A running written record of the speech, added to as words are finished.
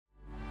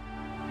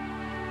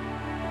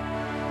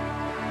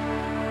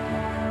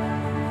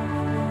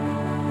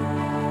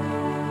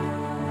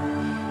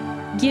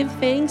Give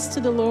thanks to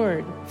the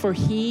Lord, for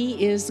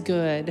he is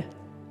good.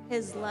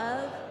 His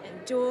love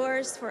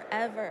endures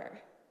forever.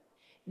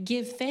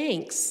 Give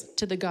thanks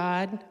to the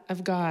God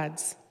of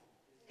gods.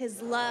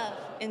 His love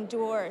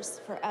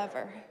endures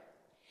forever.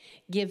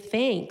 Give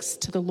thanks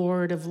to the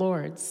Lord of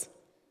lords.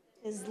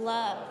 His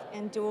love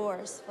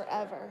endures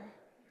forever.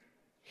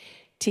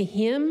 To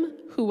him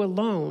who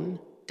alone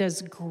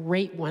does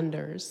great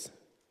wonders,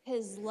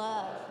 His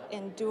love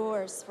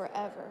endures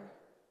forever.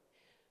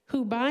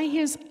 who by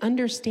his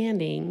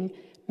understanding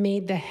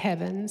made the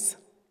heavens,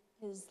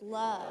 His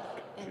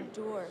love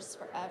endures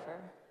forever.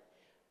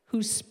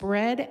 who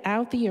spread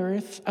out the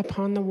earth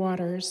upon the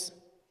waters,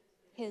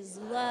 His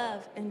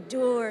love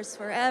endures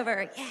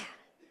forever. Yeah.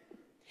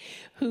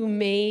 who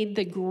made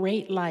the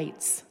great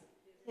lights,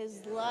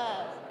 His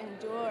love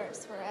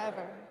endures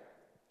forever.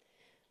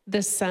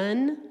 the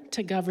sun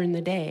to govern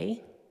the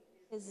day,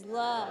 His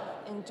love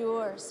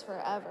endures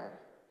forever.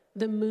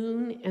 the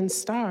moon and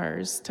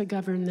stars to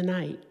govern the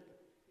night.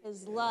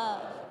 His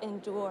love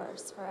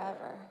endures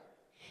forever.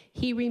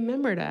 He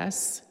remembered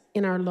us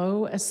in our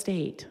low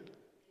estate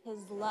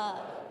His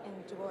love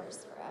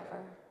endures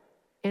forever.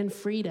 and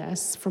freed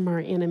us from our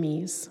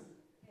enemies.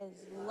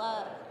 His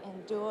love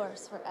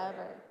endures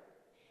forever.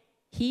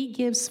 He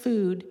gives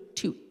food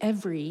to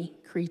every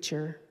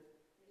creature.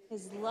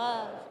 His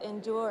love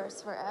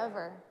endures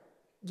forever.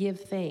 Give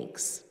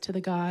thanks to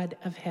the God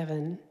of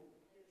heaven.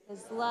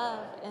 His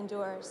love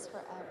endures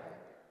forever.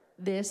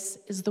 This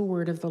is the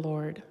word of the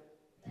Lord.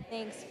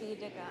 Thanks be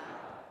to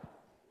God.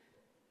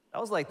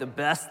 That was like the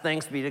best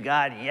thanks be to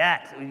God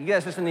yet. You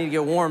guys just need to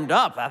get warmed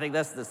up. I think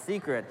that's the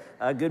secret.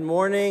 Good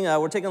morning.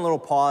 We're taking a little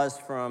pause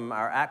from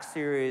our Acts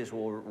series.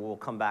 We'll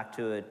come back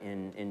to it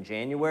in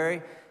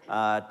January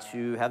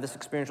to have this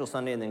experiential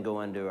Sunday and then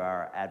go into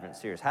our Advent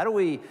series. How do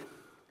we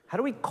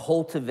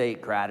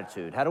cultivate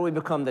gratitude? How do we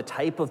become the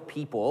type of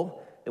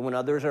people that when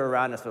others are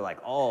around us, they're like,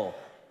 oh,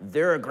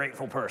 they're a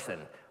grateful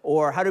person?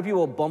 Or how do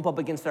people bump up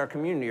against our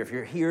community? Or if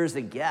you're here as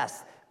a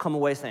guest, come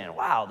away saying,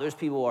 wow, those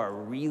people are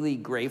really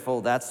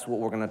grateful. That's what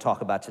we're going to talk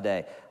about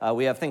today.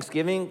 We have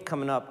Thanksgiving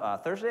coming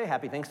up Thursday.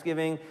 Happy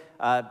Thanksgiving.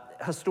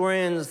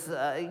 Historians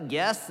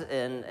guess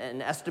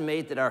and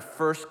estimate that our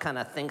first kind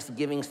of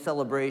Thanksgiving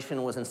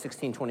celebration was in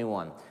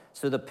 1621.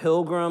 So the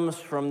Pilgrims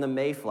from the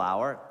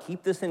Mayflower,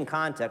 keep this in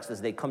context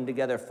as they come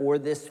together for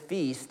this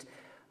feast,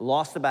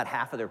 lost about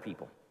half of their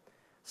people.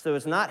 So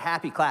it's not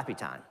happy clappy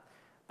time.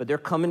 But they're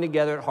coming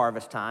together at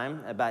harvest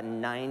time, about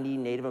 90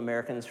 Native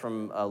Americans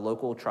from a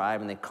local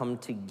tribe, and they come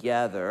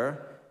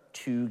together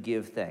to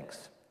give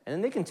thanks. And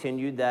then they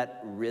continued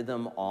that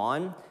rhythm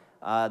on.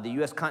 The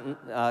U.S.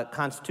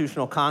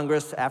 Constitutional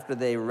Congress, after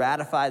they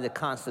ratified the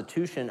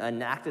Constitution,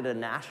 enacted a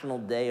national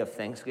day of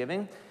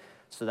Thanksgiving.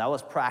 So that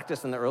was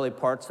practiced in the early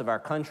parts of our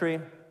country.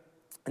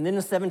 And then in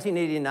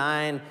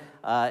 1789,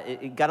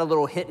 it got a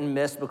little hit and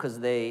miss because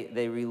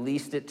they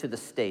released it to the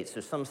states.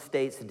 So some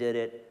states did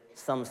it.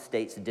 Some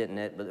states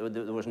didn't, but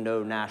there was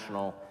no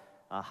national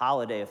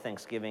holiday of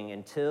Thanksgiving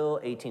until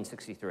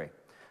 1863.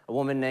 A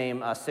woman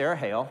named Sarah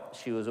Hale,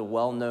 she was a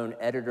well-known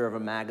editor of a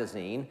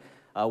magazine.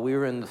 We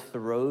were in the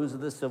throes of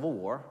the Civil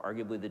War,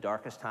 arguably the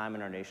darkest time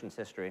in our nation's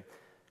history,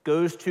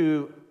 goes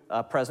to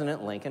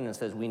President Lincoln and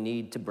says, we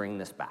need to bring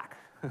this back.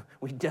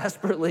 We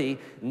desperately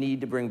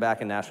need to bring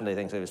back a National Day of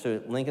Thanksgiving.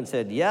 So Lincoln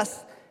said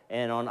yes,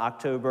 and on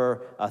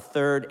October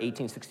 3rd,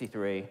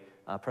 1863,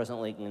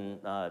 President Lincoln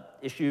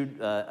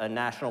issued a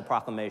national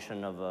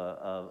proclamation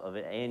of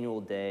an annual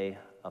day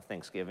of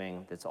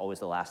Thanksgiving that's always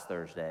the last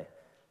Thursday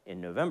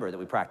in November that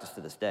we practice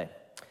to this day.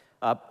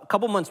 A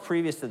couple months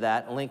previous to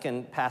that,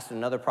 Lincoln passed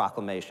another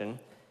proclamation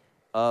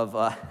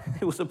of,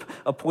 it was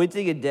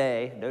appointing a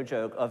day, no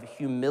joke, of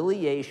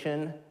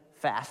humiliation,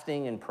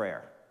 fasting, and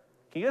prayer.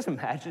 Can you guys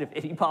imagine if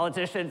any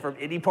politician from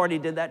any party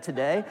did that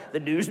today? The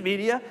news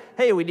media?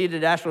 Hey, we need a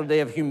national day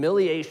of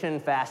humiliation,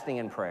 fasting,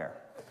 and prayer.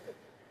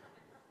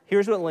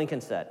 Here's what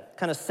Lincoln said.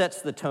 Kind of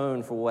sets the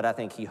tone for what I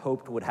think he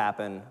hoped would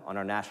happen on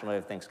our National Day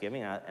of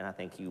Thanksgiving, and I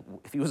think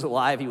if he was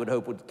alive, he would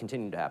hope would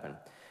continue to happen.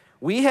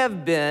 We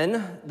have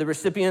been the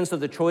recipients of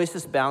the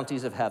choicest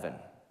bounties of heaven.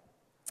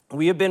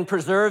 We have been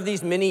preserved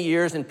these many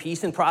years in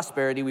peace and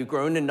prosperity. We've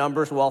grown in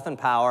numbers, wealth, and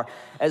power,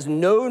 as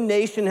no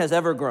nation has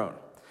ever grown.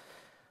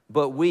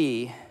 But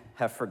we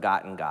have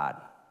forgotten God.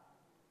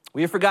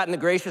 We have forgotten the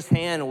gracious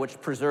hand which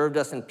preserved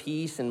us in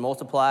peace and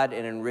multiplied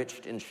and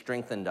enriched and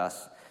strengthened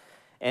us.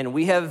 And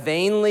we have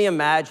vainly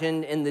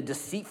imagined in the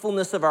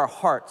deceitfulness of our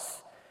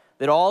hearts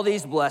that all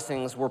these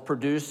blessings were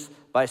produced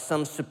by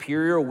some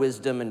superior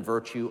wisdom and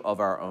virtue of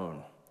our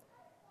own.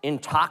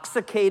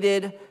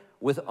 Intoxicated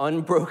with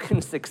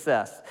unbroken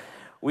success,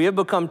 we have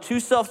become too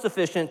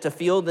self-sufficient to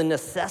feel the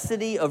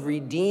necessity of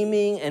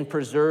redeeming and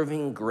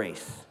preserving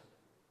grace,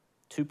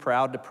 too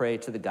proud to pray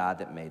to the God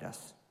that made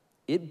us.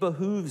 It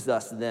behooves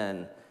us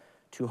then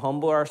to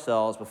humble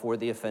ourselves before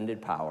the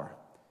offended power,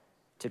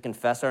 to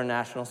confess our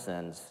national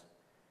sins,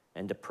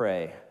 and to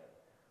pray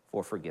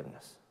for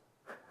forgiveness.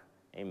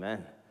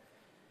 Amen.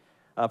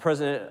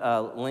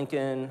 President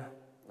Lincoln,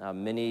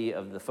 many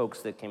of the folks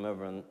that came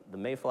over on the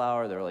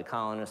Mayflower, the early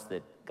colonists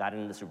that got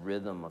into this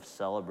rhythm of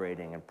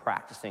celebrating and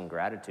practicing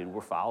gratitude.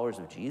 We're followers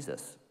of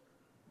Jesus.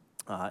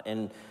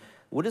 And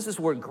what does this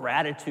word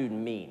gratitude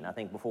mean? I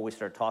think before we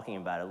start talking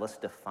about it, let's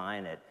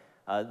define it.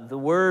 The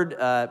word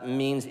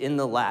means in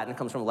the Latin, it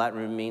comes from a Latin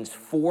root, means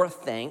for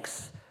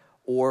thanks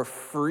or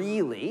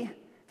freely.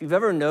 If you've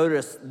ever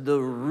noticed, the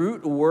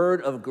root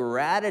word of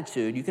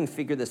gratitude, you can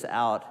figure this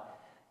out,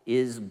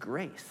 is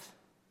grace.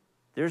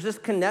 There's this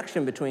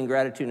connection between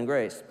gratitude and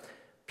grace.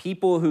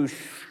 People who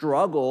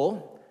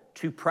struggle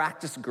to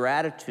practice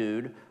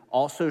gratitude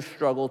also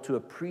struggle to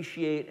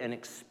appreciate and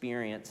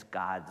experience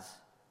God's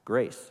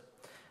grace.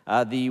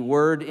 The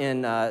word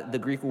in the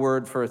Greek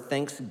word for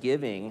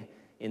thanksgiving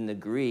in the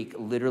Greek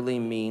literally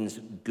means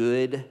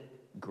good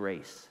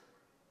grace.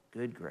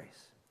 Good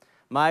grace.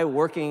 My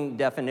working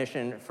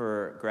definition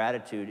for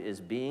gratitude is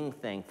being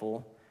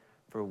thankful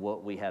for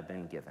what we have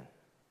been given.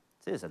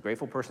 It is. A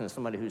grateful person is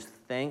somebody who's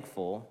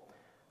thankful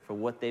for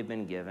what they've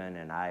been given,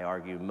 and I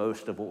argue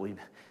most of what we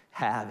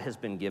have has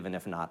been given,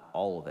 if not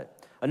all of it.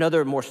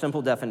 Another more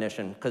simple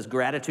definition, because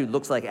gratitude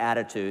looks like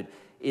attitude,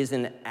 is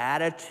an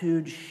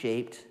attitude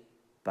shaped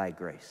by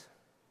grace.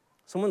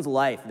 Someone's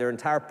life, their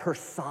entire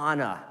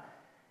persona,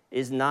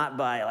 is not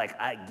by like,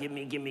 give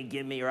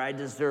me, or I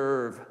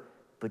deserve,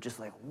 but just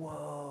like,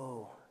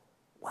 whoa,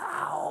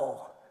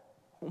 wow,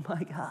 oh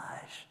my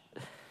gosh.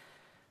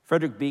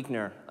 Frederick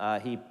Buechner,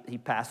 he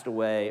passed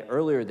away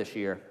earlier this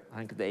year, I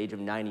think at the age of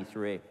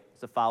 93.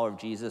 He's a follower of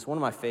Jesus, one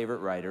of my favorite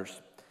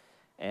writers.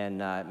 And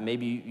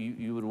maybe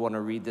you would want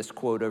to read this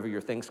quote over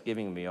your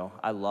Thanksgiving meal.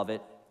 I love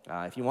it.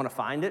 If you want to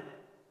find it,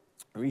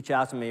 reach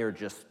out to me or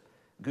just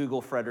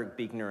Google Frederick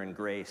Buechner and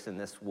grace, and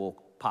this will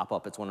pop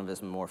up. It's one of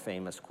his more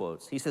famous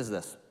quotes. He says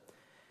this: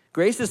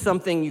 "Grace is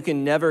something you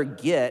can never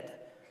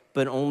get,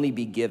 but only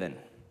be given.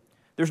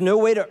 There's no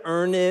way to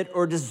earn it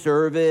or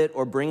deserve it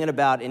or bring it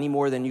about any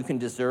more than you can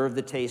deserve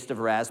the taste of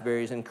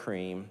raspberries and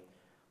cream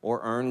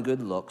or earn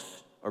good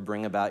looks or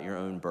bring about your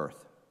own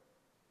birth.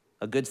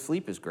 A good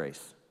sleep is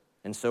grace,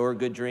 and so are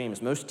good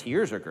dreams. Most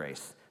tears are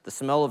grace. The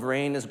smell of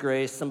rain is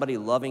grace. Somebody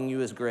loving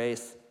you is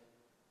grace.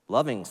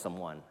 Loving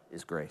someone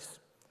is grace.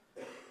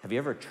 Have you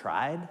ever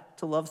tried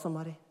to love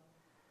somebody?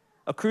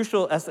 A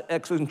crucial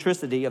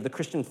eccentricity of the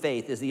Christian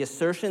faith is the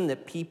assertion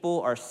that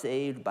people are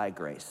saved by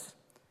grace.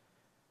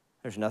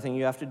 There's nothing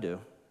you have to do.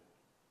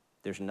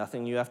 There's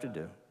nothing you have to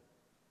do.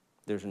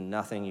 There's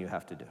nothing you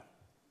have to do.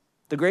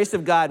 The grace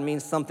of God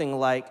means something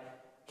like,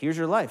 here's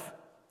your life.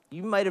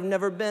 You might have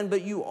never been,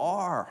 but you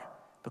are,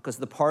 because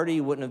the party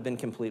wouldn't have been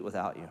complete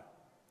without you.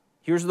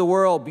 Here's the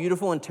world.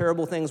 Beautiful and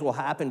terrible things will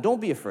happen. Don't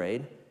be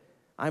afraid.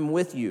 I'm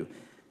with you.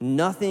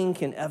 Nothing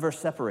can ever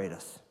separate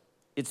us.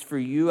 It's for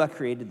you I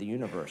created the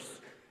universe.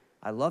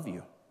 I love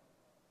you.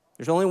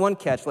 There's only one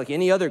catch. Like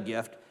any other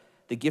gift,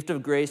 the gift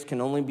of grace can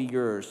only be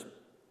yours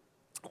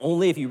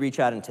only if you reach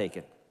out and take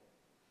it.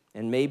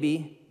 And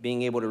maybe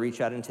being able to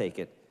reach out and take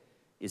it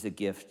is a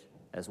gift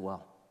as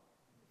well.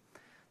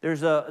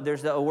 There's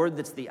a word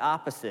that's the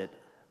opposite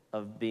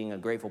of being a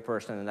grateful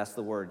person, and that's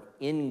the word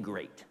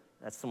ingrate.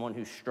 That's someone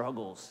who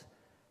struggles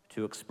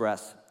to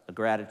express a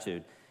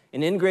gratitude.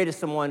 An ingrate is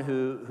someone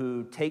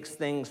who takes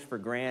things for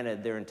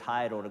granted. They're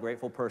entitled. A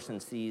grateful person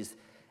sees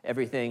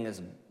everything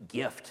as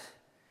gift.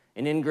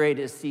 An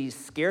ingrate sees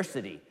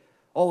scarcity.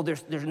 Oh,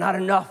 there's not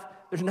enough.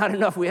 There's not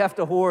enough. We have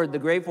to hoard. The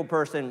grateful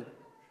person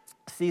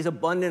sees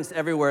abundance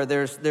everywhere.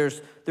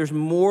 There's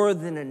more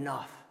than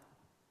enough.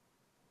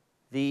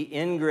 The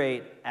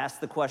ingrate asks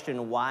the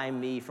question, why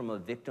me, from a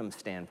victim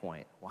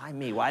standpoint? Why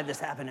me? Why did this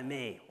happen to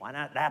me? Why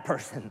not that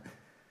person?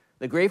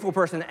 The grateful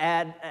person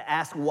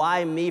asks,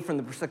 why me, from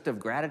the perspective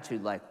of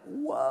gratitude, like,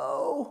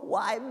 whoa,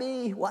 why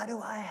me? Why do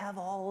I have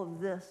all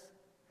of this?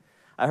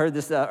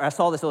 I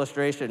saw this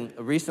illustration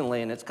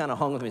recently, and it's kind of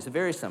hung with me. It's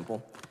very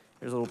simple.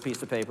 Here's a little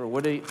piece of paper.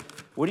 What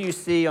do you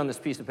see on this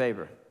piece of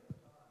paper?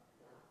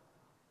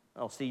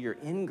 Oh, see, you're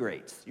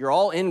ingrates. You're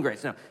all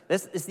ingrates. Now,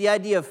 it's the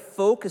idea of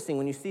focusing.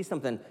 When you see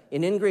something,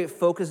 an ingrate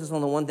focuses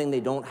on the one thing they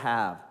don't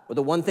have, or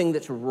the one thing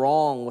that's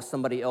wrong with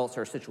somebody else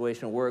or a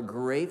situation, where a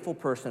grateful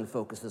person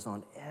focuses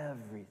on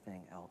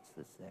everything else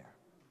that's there.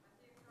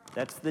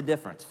 That's the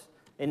difference.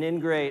 An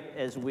ingrate,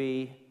 as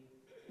we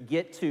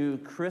get to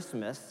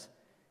Christmas,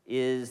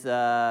 is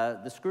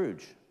the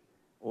Scrooge,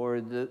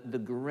 or the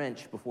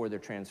Grinch before they're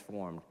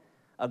transformed.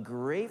 A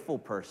grateful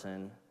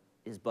person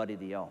is Buddy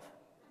the Elf.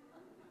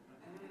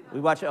 We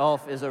watch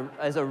Elf as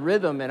a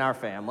rhythm in our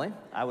family.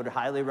 I would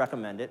highly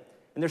recommend it.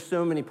 And there's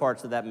so many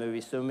parts of that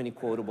movie, so many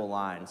quotable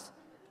lines.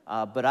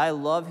 But I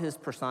love his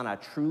persona. I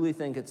truly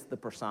think it's the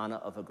persona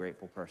of a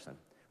grateful person.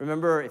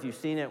 Remember, if you've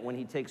seen it, when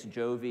he takes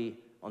Jovi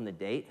on the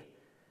date,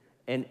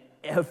 and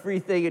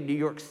everything in New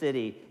York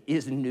City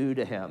is new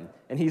to him.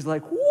 And he's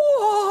like,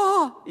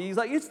 whoa! He's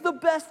like, it's the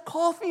best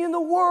coffee in the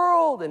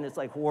world. And it's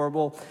like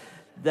horrible.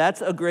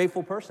 That's a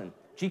grateful person.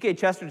 G.K.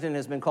 Chesterton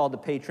has been called the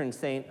patron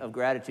saint of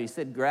gratitude. He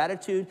said,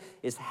 gratitude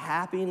is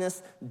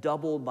happiness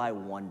doubled by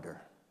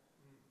wonder.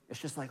 It's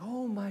just like,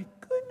 oh my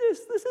goodness,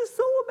 this is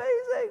so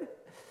amazing.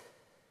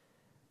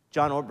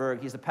 John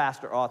Ortberg, he's a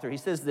pastor author. He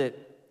says that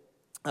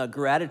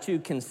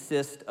Gratitude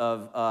consists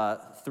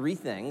of three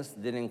things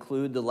that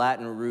include the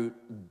Latin root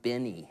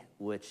bene,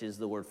 which is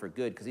the word for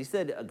good, because he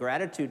said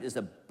gratitude is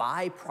a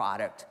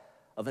byproduct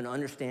of an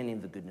understanding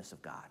of the goodness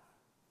of God.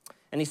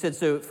 And he said,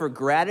 so for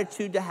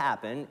gratitude to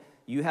happen,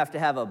 you have to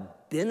have a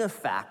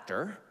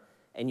benefactor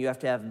and you have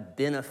to have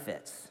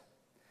benefits.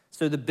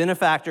 So the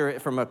benefactor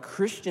from a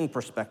Christian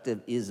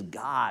perspective is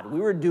God. We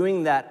were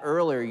doing that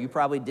earlier. You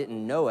probably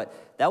didn't know it.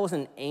 That was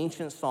an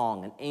ancient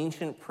song, an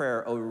ancient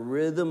prayer, a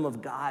rhythm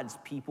of God's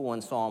people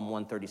in Psalm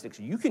 136.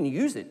 You can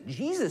use it.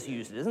 Jesus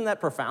used it. Isn't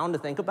that profound to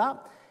think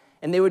about?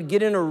 And they would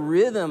get in a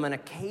rhythm and a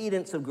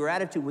cadence of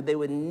gratitude where they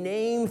would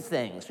name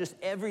things, just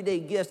everyday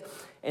gifts.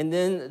 And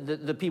then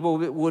the people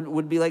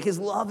would be like, his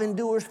love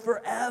endures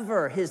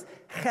forever. His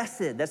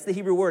chesed, that's the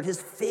Hebrew word.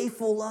 His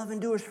faithful love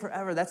endures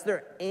forever. That's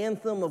their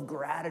anthem of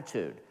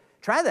gratitude.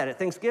 Try that at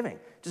Thanksgiving.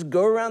 Just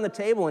go around the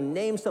table and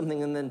name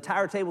something, and the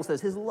entire table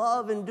says, his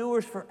love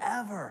endures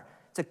forever.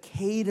 It's a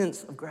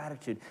cadence of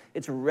gratitude.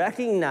 It's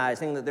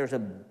recognizing that there's a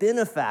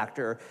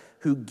benefactor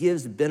who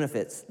gives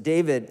benefits.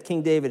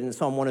 King David in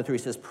Psalm 103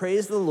 says,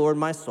 praise the Lord,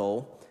 my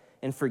soul,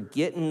 and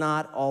forget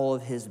not all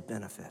of his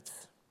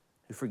benefits,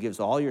 who forgives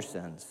all your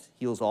sins,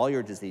 heals all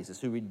your diseases,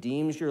 who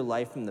redeems your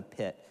life from the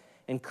pit,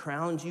 and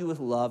crowns you with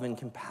love and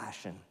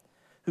compassion,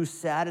 who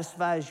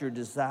satisfies your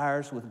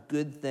desires with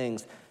good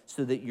things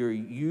so that your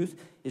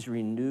youth is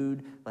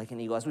renewed like an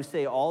eagle. As we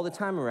say all the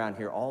time around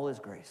here, all is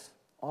grace.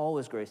 All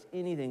is grace.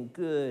 Anything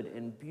good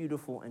and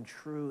beautiful and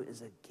true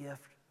is a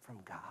gift from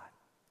God.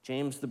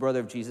 James, the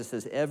brother of Jesus,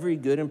 says, every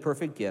good and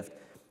perfect gift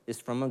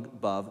is from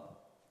above,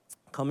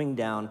 coming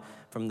down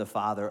from the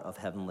Father of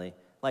heavenly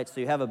lights. So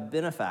you have a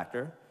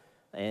benefactor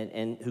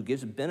and who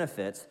gives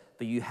benefits,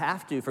 but you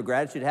have to, for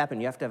gratitude to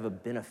happen, you have to have a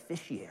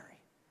beneficiary.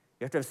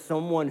 You have to have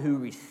someone who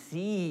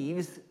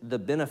receives the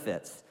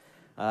benefits.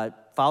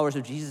 Followers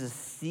of Jesus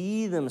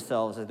see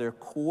themselves as their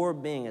core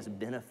being as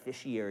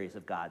beneficiaries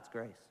of God's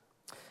grace.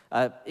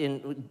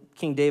 In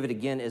King David,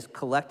 again, is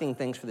collecting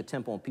things for the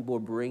temple, and people are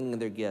bringing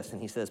their gifts. And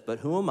he says, but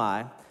who am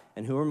I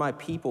and who are my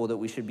people that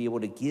we should be able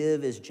to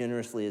give as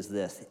generously as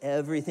this?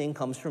 Everything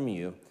comes from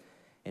you,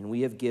 and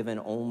we have given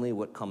only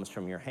what comes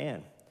from your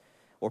hand.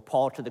 Or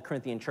Paul to the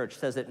Corinthian church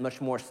says it much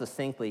more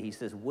succinctly. He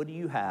says, what do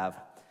you have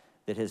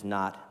that has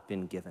not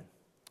been given?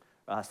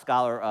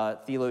 Scholar,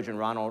 theologian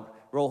Ronald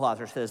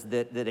Rolheiser says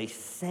that a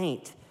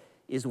saint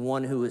is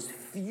one who is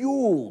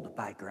fueled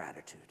by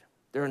gratitude.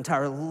 Their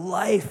entire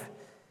life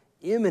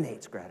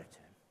emanates gratitude.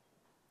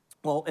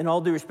 Well, in all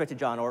due respect to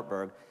John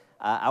Ortberg,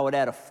 I would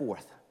add a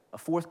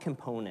fourth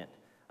component,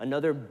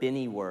 another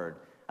bene word.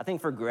 I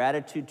think for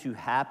gratitude to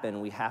happen,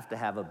 we have to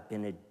have a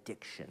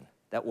benediction.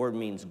 That word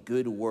means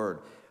good word.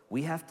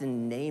 We have to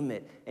name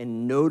it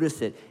and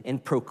notice it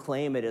and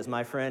proclaim it. As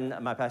my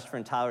pastor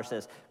friend Tyler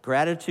says,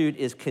 gratitude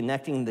is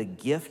connecting the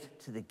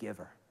gift to the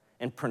giver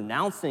and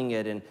pronouncing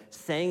it and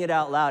saying it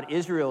out loud.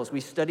 Israel, as we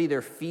study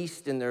their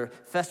feast and their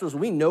festivals,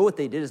 we know what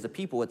they did as the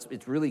people.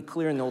 It's really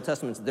clear in the Old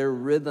Testament, their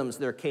rhythms,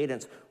 their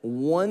cadence.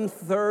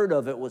 1/3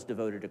 of it was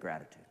devoted to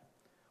gratitude.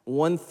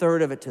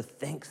 1/3 of it to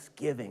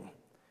thanksgiving.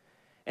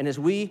 And as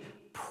we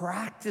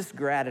practice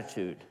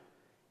gratitude,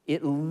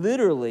 it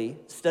literally,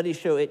 studies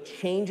show, it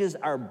changes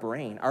our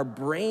brain. Our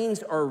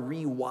brains are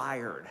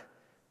rewired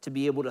to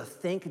be able to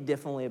think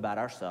differently about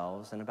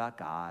ourselves and about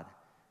God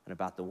and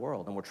about the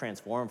world. And we're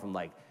transformed from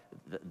like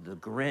the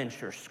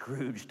Grinch or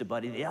Scrooge to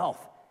Buddy the Elf.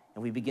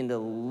 And we begin to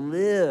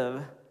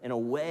live in a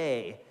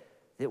way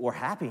that we're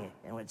happy,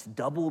 and it's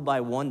doubled by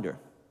wonder.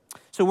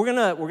 So we're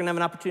gonna have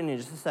an opportunity in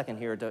just a second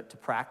here to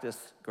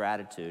practice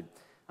gratitude.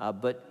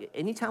 But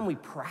anytime we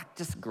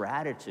practice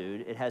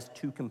gratitude, it has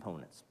two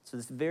components. So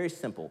it's very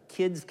simple.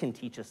 Kids can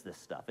teach us this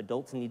stuff.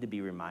 Adults need to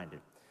be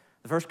reminded.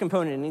 The first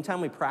component, anytime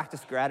we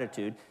practice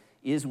gratitude,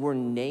 is we're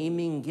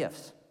naming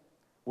gifts.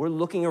 We're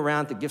looking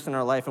around at the gifts in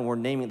our life and we're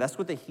naming. That's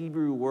what the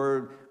Hebrew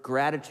word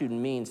gratitude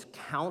means.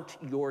 Count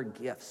your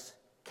gifts.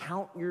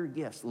 Count your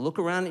gifts. Look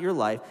around at your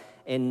life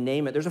and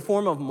name it. There's a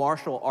form of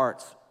martial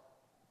arts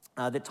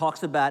that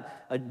talks about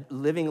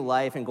living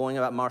life and going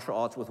about martial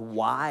arts with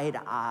wide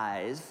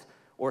eyes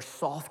or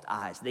soft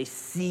eyes. They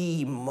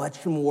see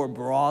much more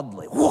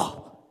broadly.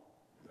 Whoa!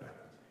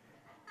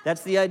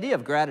 That's the idea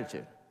of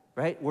gratitude,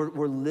 right?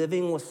 We're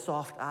living with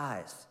soft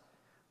eyes.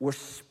 We're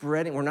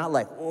spreading. We're not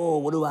like, oh,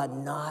 what do I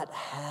not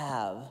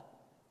have?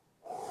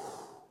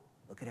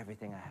 Look at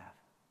everything I have.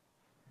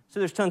 So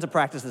there's tons of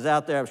practices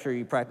out there. I'm sure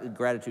you practice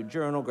gratitude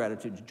journal,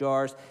 gratitude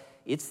jars.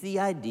 It's the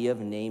idea of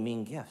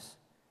naming gifts.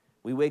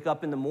 We wake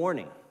up in the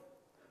morning.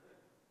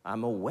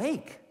 I'm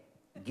awake.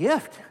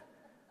 Gift.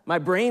 My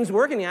brain's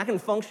working. I can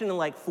function and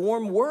like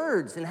form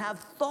words and have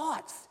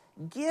thoughts.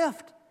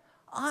 Gift.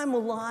 I'm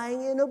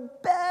lying in a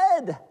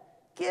bed.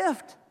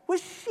 Gift.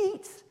 With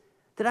sheets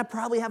that I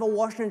probably have a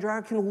washer and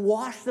dryer, can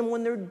wash them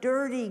when they're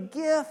dirty.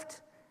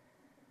 Gift.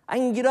 I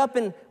can get up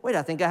and, wait,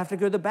 I think I have to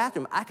go to the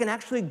bathroom. I can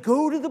actually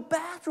go to the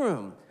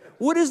bathroom.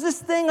 What is this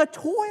thing? A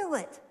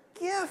toilet.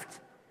 Gift.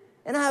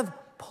 And I have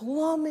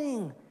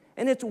plumbing.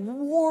 And it's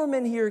warm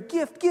in here.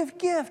 Gift, gift,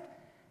 gift.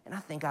 And I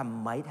think I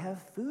might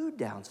have food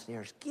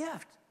downstairs.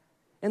 Gift.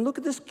 And look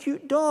at this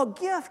cute dog,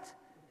 gift.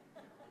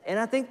 And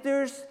I think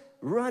there's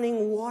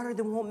running water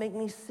that won't make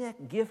me sick.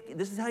 Gift,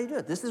 this is how you do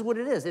it. This is what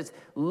it is. It's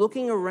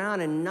looking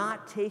around and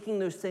not taking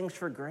those things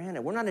for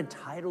granted. We're not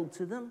entitled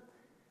to them.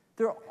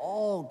 They're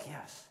all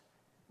gifts.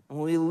 And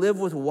when we live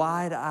with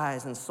wide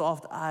eyes and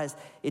soft eyes,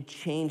 it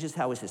changes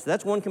how we see. So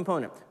that's one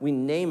component. We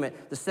name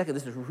it. The second,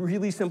 this is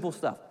really simple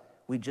stuff.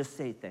 We just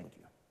say thank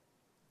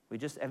you.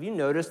 Have you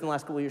noticed in the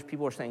last couple of years,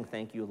 people are saying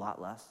thank you a lot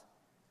less?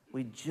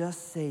 We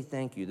just say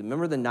thank you.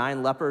 Remember the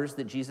 9 lepers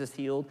that Jesus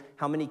healed?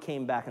 How many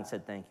came back and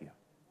said thank you?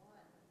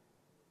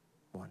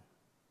 One.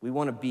 We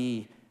want to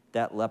be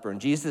that leper. In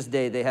Jesus'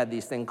 day, they had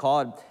these thing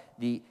called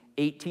the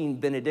 18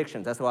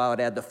 benedictions. That's why I would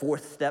add the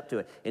 4th step to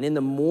it. And in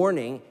the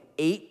morning,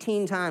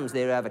 18 times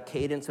they would have a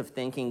cadence of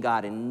thanking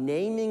God and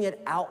naming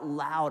it out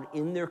loud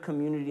in their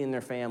community and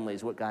their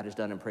families what God has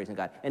done and praising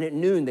God. And at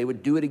noon, they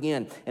would do it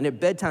again. And at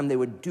bedtime, they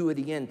would do it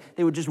again.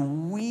 They would just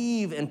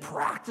weave and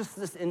practice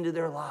this into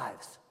their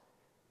lives.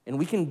 And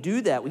we can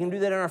do that. We can do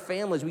that in our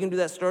families. We can do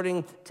that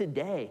starting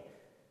today.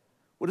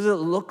 What does it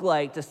look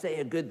like to say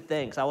a good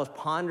thanks? I was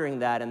pondering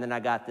that, and then I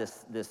got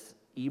this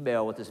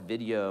email with this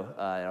video,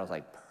 and I was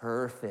like,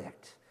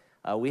 perfect.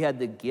 We had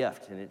the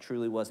gift, and it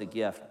truly was a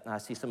gift. I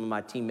see some of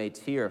my teammates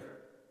here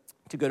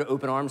to go to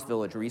Open Arms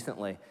Village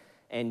recently,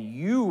 and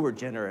you were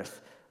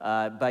generous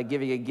by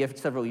giving a gift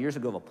several years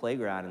ago of a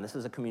playground, and this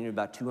is a community of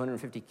about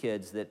 250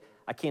 kids that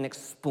I can't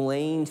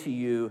explain to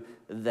you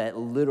that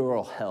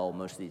literal hell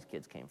most of these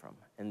kids came from,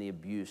 and the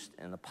abuse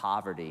and the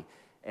poverty.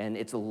 And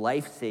it's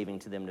life-saving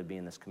to them to be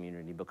in this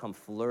community, become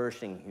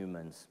flourishing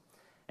humans.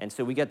 And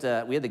so we had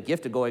the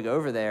gift of going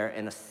over there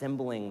and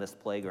assembling this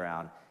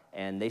playground.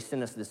 And they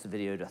sent us this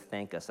video to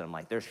thank us. And I'm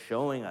like, they're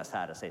showing us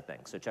how to say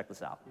thanks. So check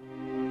this out.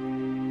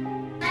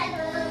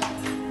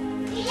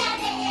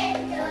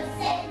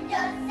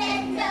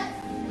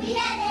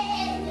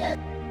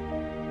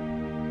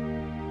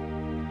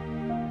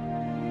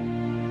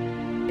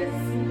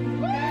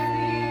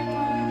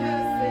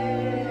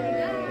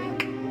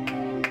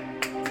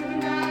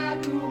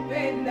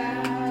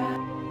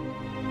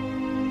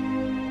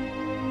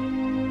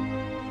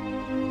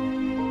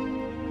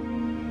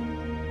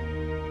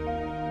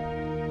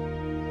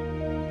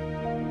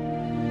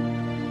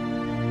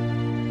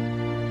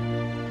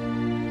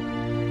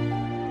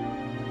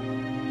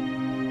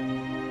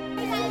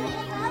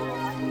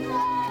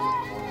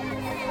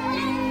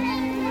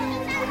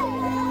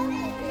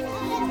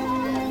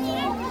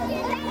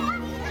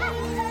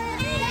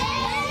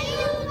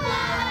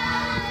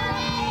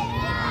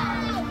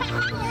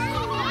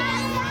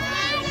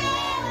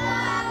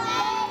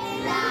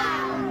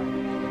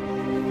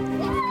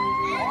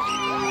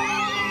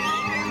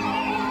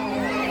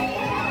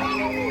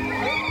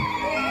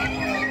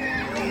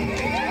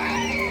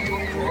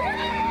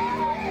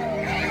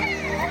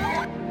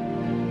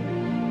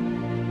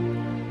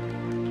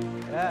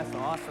 That's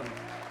awesome.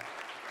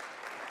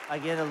 I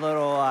get a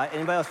little,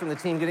 anybody else from the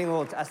team getting a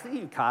little, I see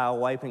you, Kyle,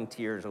 wiping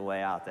tears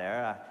away out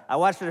there. I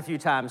watched it a few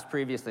times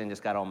previously and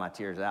just got all my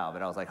tears out,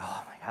 but I was like,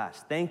 oh my gosh,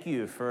 thank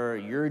you for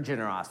your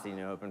generosity,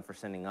 New Hope, and for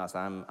sending us.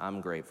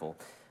 I'm grateful.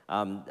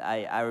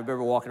 I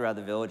remember walking around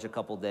the village a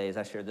couple days.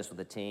 I shared this with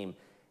the team,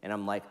 and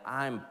I'm like,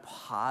 I'm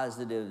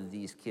positive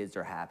these kids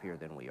are happier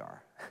than we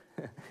are.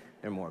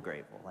 They're more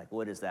grateful. Like,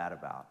 what is that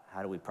about?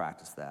 How do we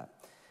practice that?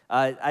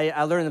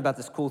 I learned about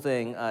this cool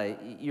thing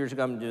years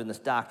ago. I'm doing this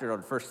doctorate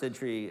on first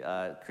century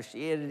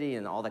Christianity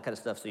and all that kind of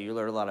stuff, so you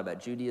learn a lot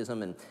about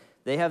Judaism. And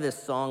they have this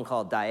song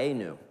called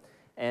Dayenu,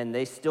 and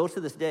they still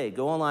to this day,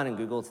 go online and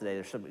Google it today.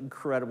 There's some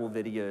incredible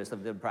videos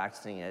of them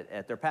practicing it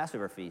at their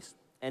Passover feast.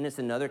 And it's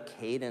another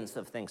cadence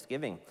of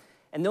Thanksgiving.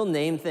 And they'll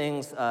name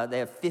things. They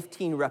have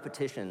 15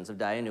 repetitions of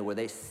Dayenu where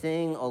they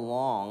sing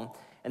along,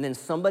 and then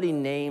somebody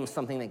names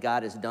something that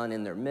God has done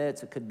in their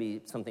midst. It could be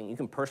something, you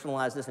can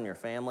personalize this in your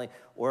family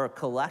or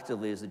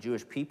collectively as the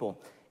Jewish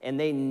people. And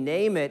they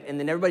name it, and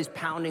then everybody's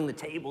pounding the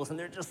tables, and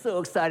they're just so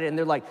excited, and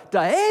they're like,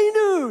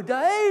 Dayenu,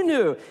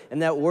 Dayenu.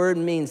 And that word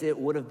means it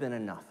would have been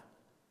enough.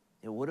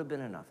 It would have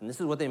been enough. And this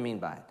is what they mean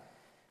by it.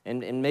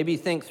 And maybe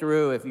think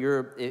through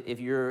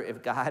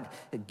if God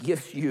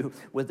gifts you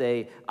with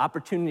a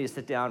opportunity to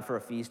sit down for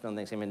a feast on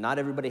Thanksgiving. Not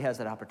everybody has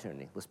that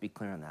opportunity. Let's be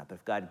clear on that. But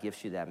if God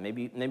gifts you that,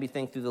 maybe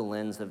think through the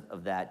lens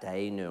of that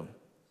Dayenu.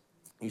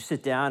 You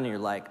sit down and you're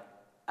like,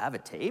 I have a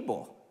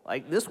table.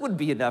 Like this would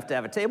be enough to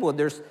have a table. And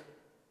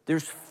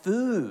there's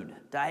food.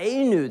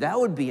 Dayenu, that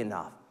would be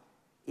enough.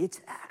 It's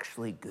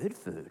actually good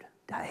food.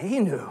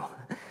 Dayenu.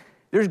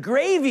 There's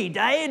gravy,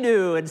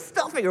 Dayenu, and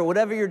stuffing or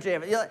whatever you're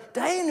jamming. You're like,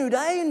 Dayenu,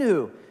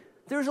 Dayenu.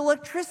 There's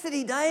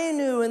electricity,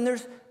 Dayenu, and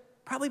there's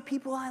probably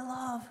people I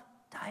love,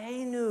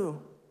 Dayenu.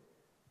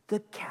 The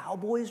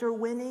Cowboys are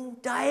winning,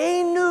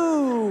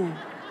 Dayenu.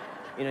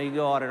 You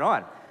go on and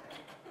on.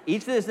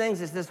 Each of those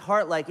things is this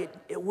heart like,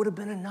 it would have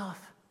been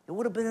enough. It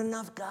would have been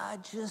enough,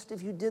 God, just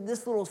if you did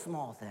this little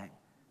small thing.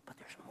 But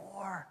there's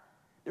more.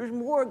 There's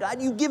more,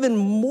 God. You've given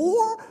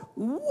more?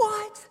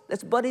 What?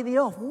 That's Buddy the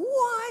Elf.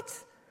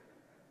 What?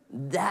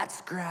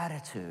 That's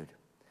gratitude.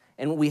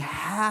 And we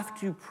have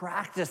to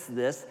practice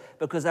this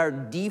because our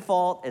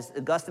default, as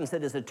Augustine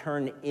said, is to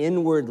turn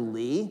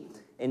inwardly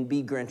and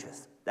be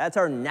Grinches. That's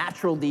our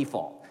natural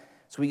default.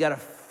 So we got to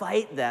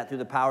fight that through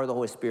the power of the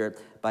Holy Spirit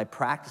by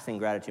practicing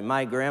gratitude.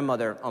 My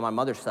grandmother, on my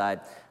mother's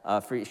side,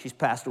 she's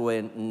passed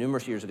away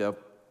numerous years ago,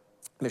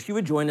 but she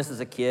would join us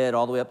as a kid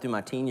all the way up through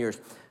my teen years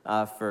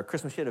for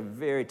Christmas. She had a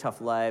very tough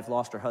life,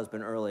 lost her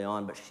husband early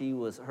on, but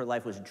her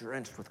life was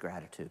drenched with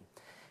gratitude.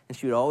 And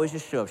she would always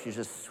just show up. She was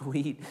a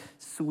sweet,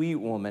 sweet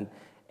woman.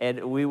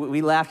 And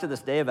we laugh to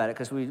this day about it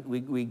because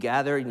we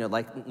gather,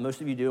 like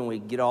most of you do, and we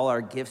get all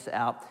our gifts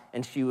out.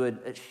 And she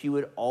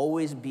would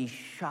always be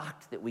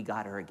shocked that we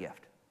got her a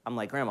gift. I'm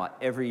like, Grandma,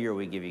 every year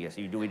we give you gifts.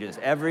 We do this.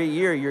 Every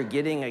year you're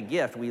getting a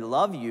gift. We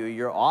love you.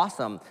 You're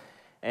awesome.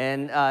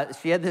 And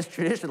she had this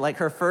tradition, like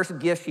her first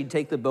gift, she'd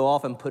take the bow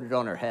off and put it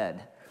on her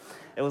head.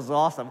 It was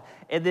awesome.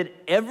 And then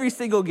every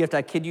single gift,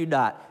 I kid you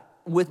not,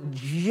 with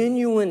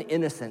genuine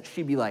innocence,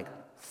 she'd be like,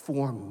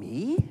 for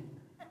me?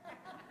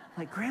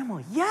 Like,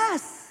 Grandma,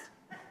 yes.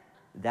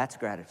 That's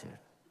gratitude.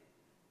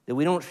 That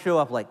we don't show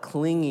up like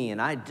clingy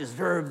and I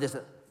deserve this.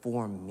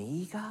 For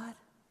me, God?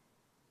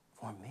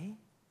 For me?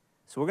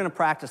 So we're going to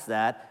practice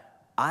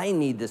that. I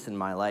need this in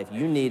my life.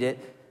 You need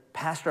it.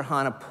 Pastor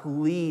Hannah,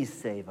 please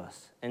save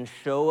us and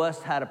show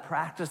us how to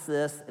practice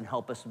this and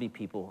help us to be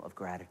people of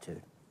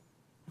gratitude.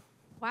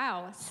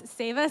 Wow,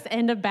 save us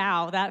and a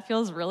bow. That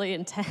feels really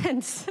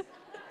intense.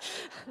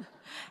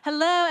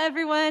 Hello,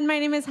 everyone. My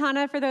name is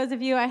Hannah. For those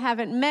of you I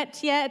haven't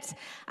met yet,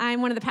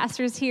 I'm one of the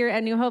pastors here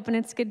at New Hope, and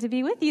it's good to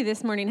be with you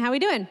this morning. How are we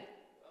doing?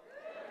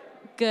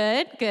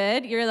 Good,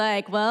 good. You're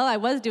like, well, I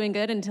was doing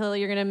good until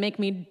you're going to make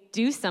me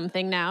do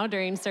something now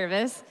during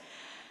service.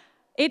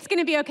 It's going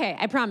to be okay,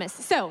 I promise.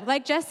 So,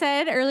 like Jess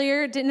said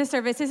earlier in the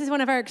service, this is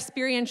one of our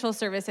experiential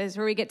services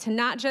where we get to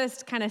not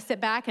just kind of sit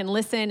back and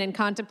listen and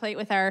contemplate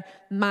with our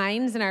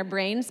minds and our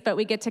brains, but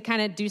we get to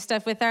kind of do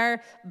stuff with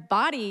our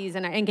bodies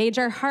and engage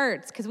our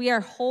hearts because we are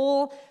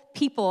whole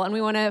people and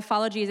we want to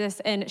follow Jesus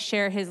and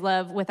share his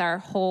love with our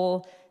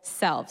whole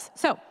selves.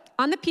 So,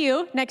 on the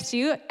pew next to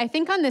you, I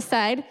think on this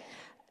side,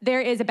 there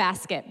is a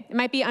basket. It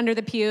might be under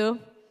the pew.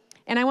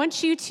 And I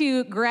want you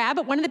to grab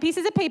one of the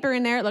pieces of paper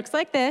in there. It looks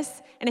like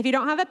this. And if you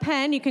don't have a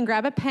pen, you can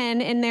grab a pen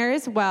in there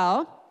as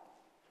well.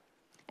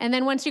 And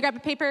then once you grab a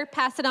paper,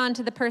 pass it on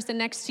to the person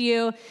next to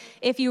you.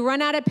 If you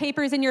run out of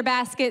papers in your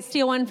basket,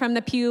 steal one from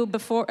the pew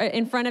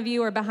in front of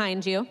you or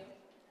behind you.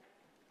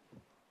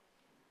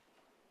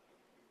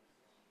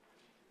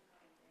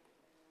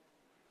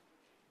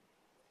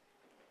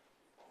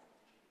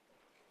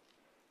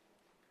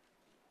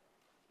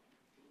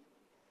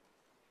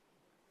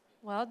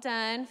 Well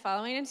done,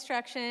 following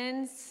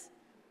instructions.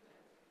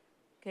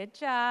 Good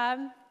job.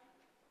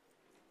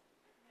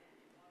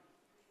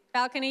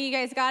 Balcony, you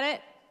guys got it?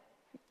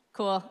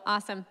 Cool,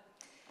 awesome.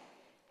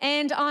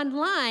 And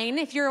online,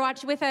 if you're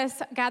watching with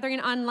us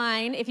gathering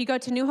online, if you go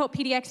to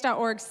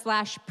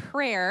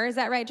newhopepdx.org/prayer, is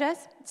that right,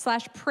 Jess?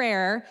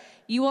 /prayer,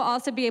 you will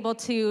also be able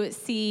to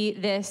see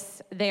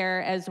this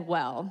there as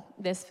well,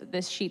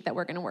 this sheet that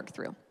we're going to work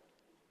through.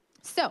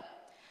 So,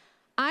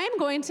 I'm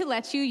going to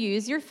let you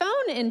use your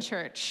phone in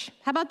church.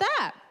 How about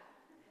that?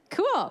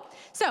 Cool.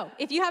 So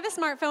if you have a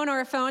smartphone or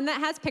a phone that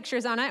has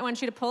pictures on it, I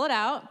want you to pull it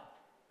out.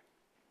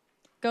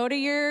 Go to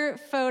your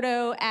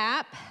photo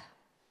app.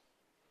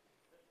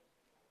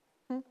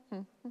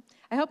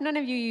 I hope none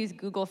of you use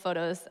Google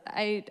Photos.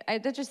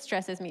 That just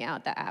stresses me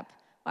out, the app.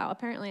 Wow,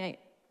 apparently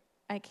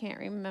I can't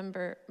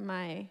remember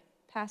my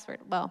password.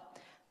 Well,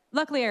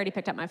 luckily I already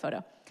picked up my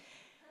photo.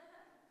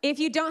 If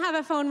you don't have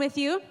a phone with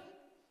you,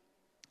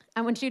 I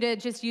want you to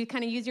just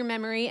use your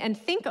memory and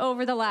think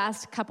over the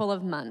last couple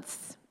of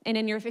months. And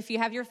if you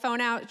have your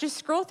phone out, just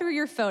scroll through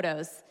your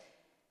photos.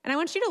 And I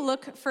want you to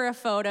look for a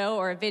photo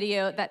or a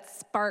video that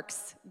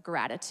sparks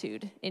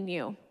gratitude in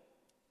you.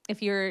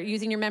 If you're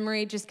using your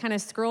memory, just kind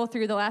of scroll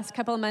through the last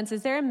couple of months.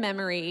 Is there a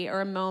memory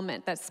or a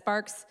moment that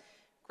sparks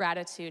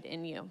gratitude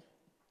in you?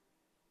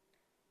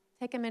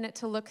 Take a minute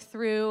to look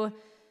through.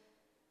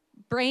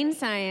 Brain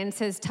science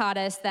has taught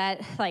us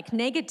that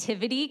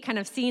negativity, kind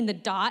of seeing the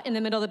dot in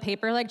the middle of the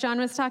paper like John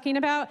was talking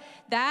about,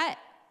 that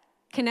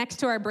connects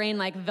to our brain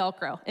like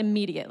Velcro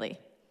immediately.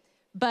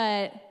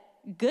 But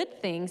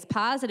good things,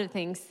 positive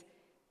things,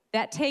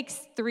 that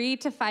takes 3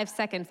 to 5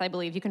 seconds, I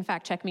believe. You can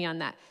fact check me on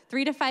that.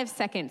 3 to 5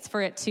 seconds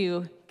for it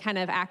to kind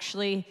of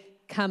actually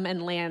come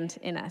and land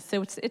in us.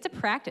 So it's a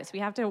practice. We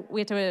have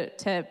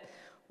to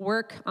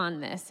work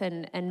on this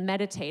and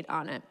meditate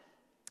on it.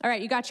 All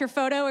right, you got your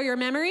photo or your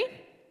memory?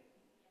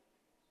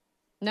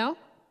 No?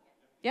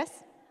 Yes?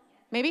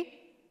 Maybe?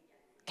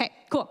 Okay,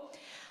 cool.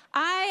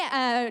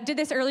 I did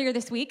this earlier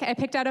this week. I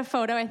picked out a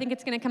photo. I think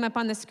it's going to come up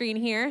on the screen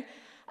here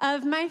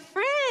of my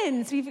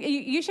friends.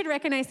 You should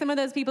recognize some of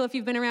those people if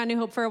you've been around New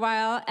Hope for a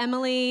while.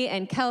 Emily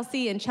and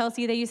Kelsey and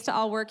Chelsea, they used to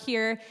all work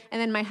here.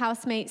 And then my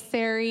housemate,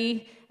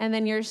 Sari, and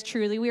then yours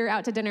truly. We were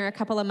out to dinner a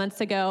couple of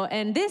months ago,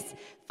 and this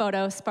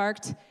photo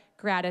sparked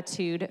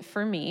gratitude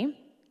for me.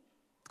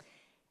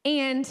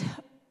 And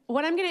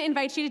what I'm going to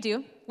invite you to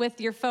do with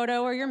your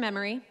photo or your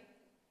memory,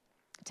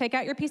 take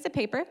out your piece of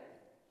paper,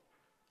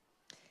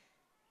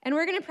 And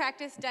we're going to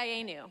practice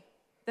Dayenu,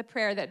 the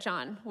prayer that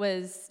John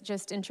was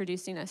just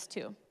introducing us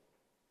to.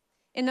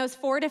 In those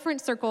 4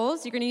 different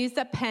circles, you're going to use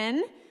a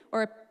pen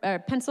or a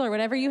pencil or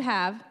whatever you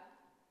have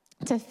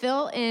to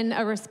fill in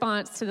a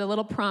response to the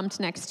little prompt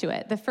next to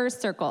it. The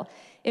first circle,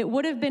 it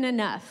would have been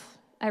enough.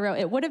 I wrote,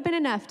 it would have been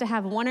enough to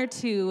have 1 or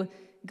 2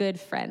 good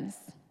friends.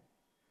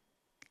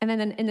 And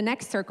then in the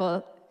next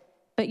circle,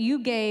 but you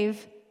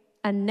gave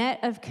a net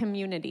of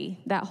community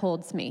that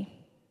holds me.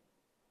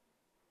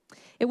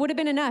 It would have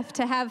been enough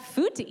to have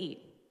food to eat,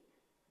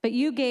 but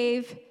you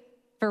gave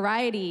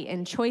variety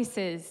and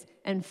choices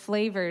and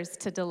flavors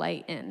to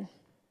delight in.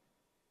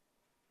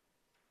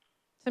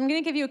 So I'm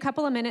going to give you a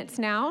couple of minutes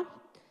now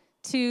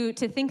to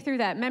think through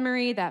that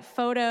memory, that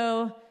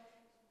photo,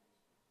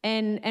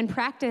 and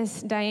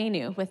practice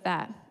Dayenu with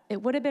that.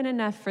 It would have been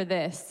enough for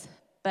this,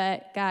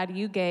 but God,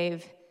 you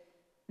gave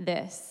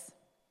this.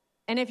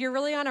 And if you're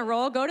really on a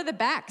roll, go to the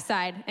back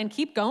side and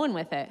keep going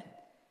with it.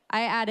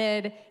 I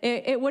added,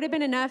 it would have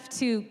been enough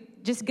to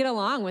just get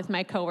along with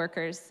my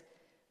coworkers,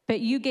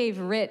 but you gave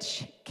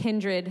rich,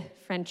 kindred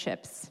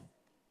friendships.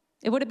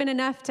 It would have been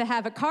enough to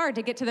have a car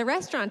to get to the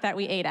restaurant that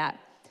we ate at,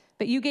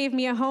 but you gave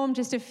me a home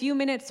just a few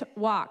minutes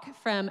walk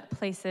from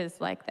places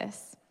like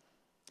this.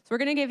 So we're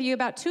going to give you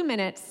about 2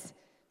 minutes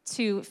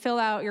to fill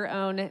out your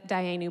own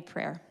Dayenu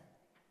prayer.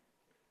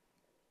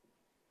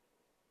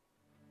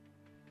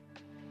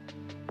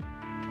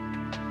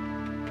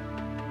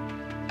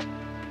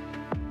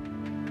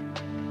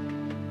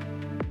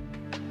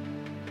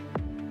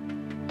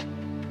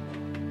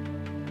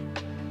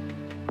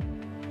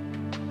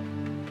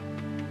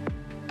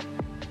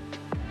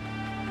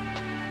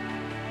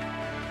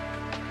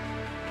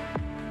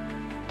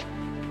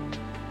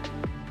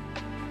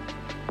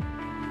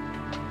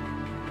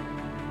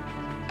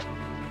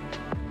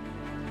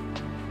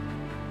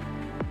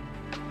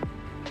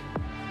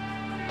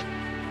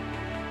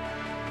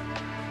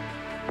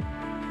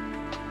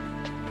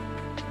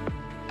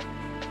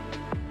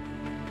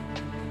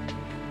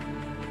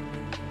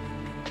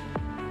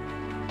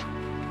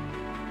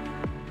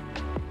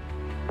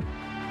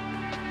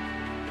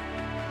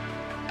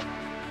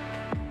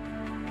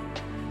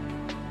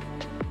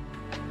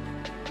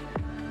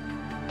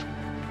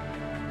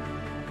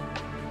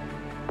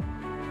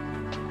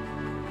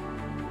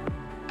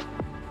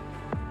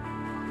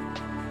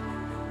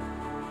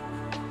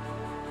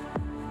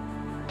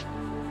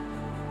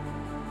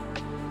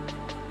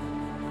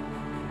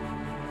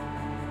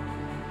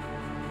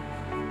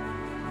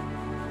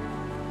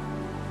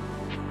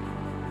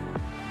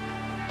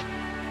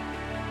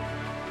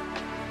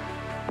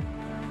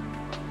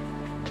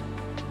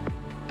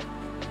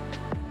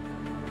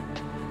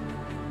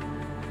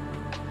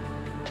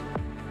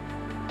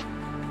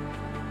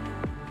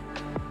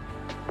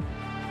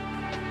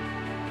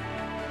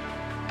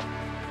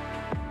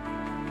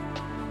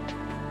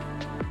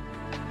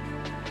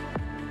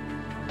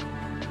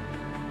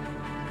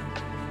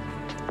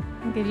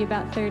 I'll give you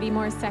about 30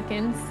 more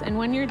seconds. And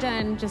when you're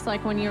done, just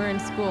like when you were in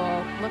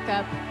school, look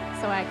up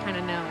so I kind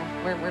of know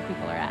where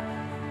people are at.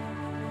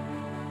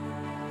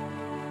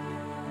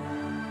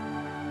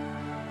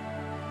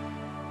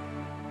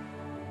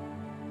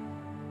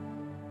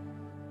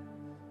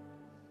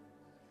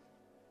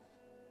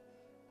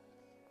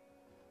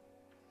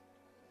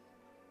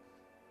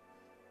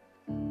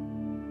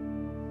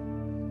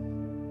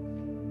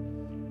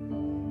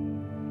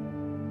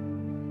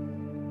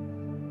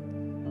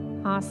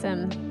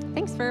 Awesome.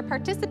 Thanks for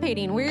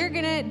participating. We're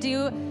going to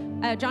do,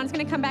 John's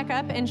going to come back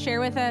up and share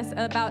with us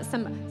about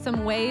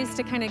some ways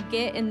to kind of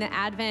get in the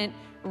Advent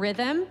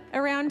rhythm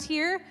around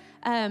here.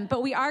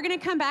 But we are going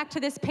to come back to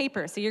this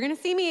paper. So you're going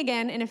to see me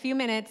again in a few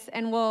minutes,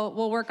 and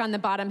we'll work on the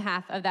bottom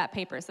half of that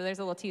paper. So there's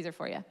a little teaser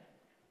for you.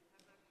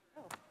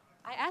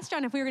 I asked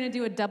John if we were going to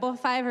do a double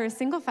 5 or a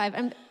single 5.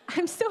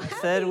 I'm so happy.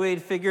 Said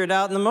we'd figure it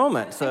out in the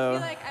moment. So I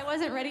feel like I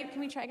wasn't ready.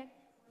 Can we try again?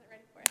 I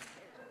wasn't ready for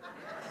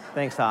it.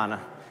 Thanks,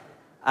 Hannah.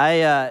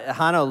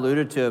 Hannah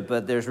alluded to it,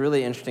 but there's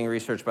really interesting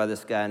research by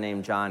this guy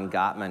named John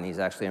Gottman. He's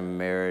actually a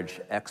marriage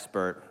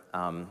expert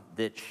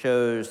that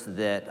shows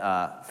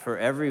that for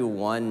every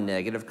one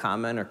negative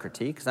comment or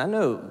critique, because I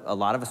know a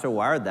lot of us are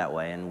wired that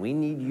way, and we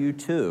need you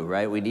too,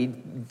 right? We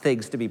need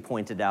things to be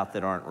pointed out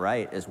that aren't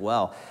right as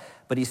well.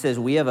 But he says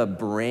we have a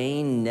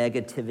brain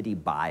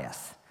negativity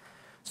bias.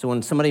 So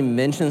when somebody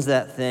mentions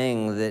that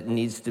thing that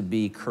needs to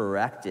be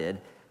corrected,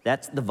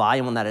 that's the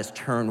volume on that is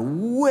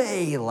turned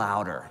way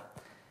louder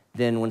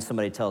than when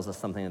somebody tells us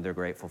something that they're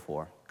grateful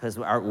for, because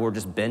we're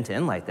just bent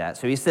in like that.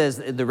 So he says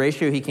the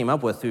ratio he came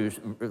up with through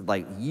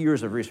like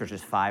years of research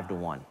is 5 to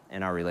 1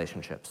 in our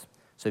relationships.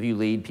 So if you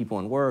lead people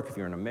in work, if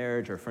you're in a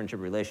marriage or a friendship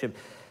relationship,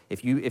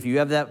 if you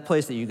have that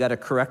place that you got to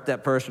correct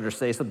that person or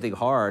say something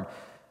hard,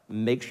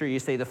 make sure you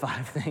say the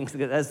 5 things.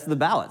 That's the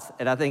balance.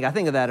 And I think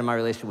of that in my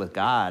relationship with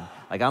God.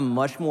 Like I'm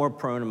much more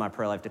prone in my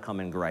prayer life to come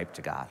and gripe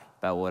to God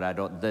about what I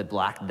don't, the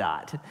black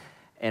dot.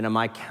 And am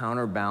I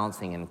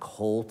counterbalancing and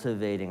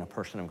cultivating a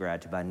person of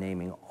gratitude by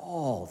naming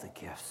all the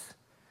gifts?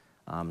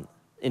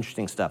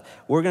 interesting stuff.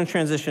 We're going to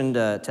transition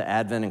to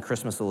Advent and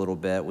Christmas a little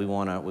bit. We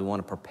want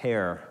to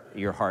prepare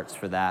your hearts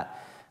for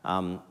that.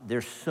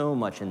 There's so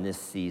much in this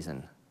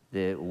season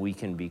that we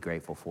can be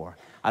grateful for.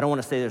 I don't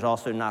want to say there's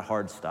also not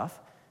hard stuff.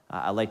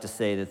 I like to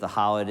say that the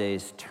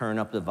holidays turn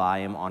up the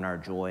volume on our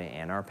joy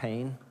and our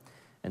pain.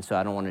 And so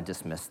I don't want to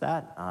dismiss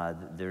that.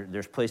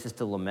 There's places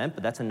to lament,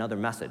 but that's another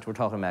message. We're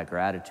talking about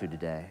gratitude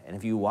today. And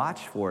if you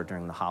watch for it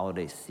during the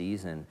holiday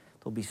season,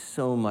 there'll be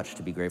so much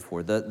to be grateful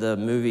for. The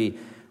movie,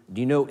 do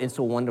you know It's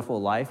a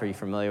Wonderful Life? Are you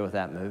familiar with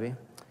that movie?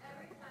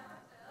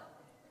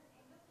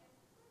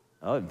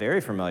 Oh, very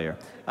familiar.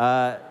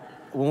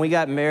 When we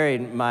got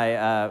married,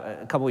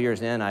 a couple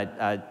years in,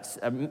 I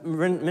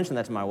mentioned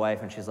that to my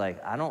wife, and she's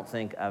like, I don't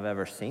think I've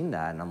ever seen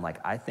that. And I'm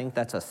like, I think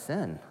that's a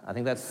sin. I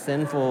think that's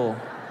sinful.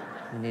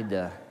 You need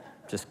to,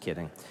 just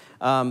kidding.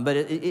 But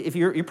if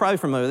you're probably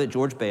familiar with it,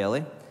 George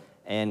Bailey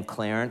and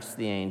Clarence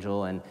the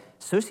Angel, and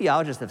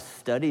sociologists have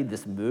studied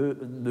this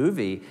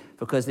movie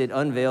because it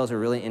unveils a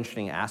really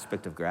interesting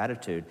aspect of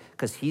gratitude,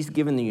 because he's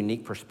given the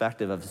unique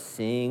perspective of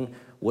seeing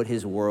what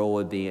his world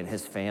would be and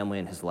his family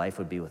and his life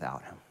would be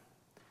without him.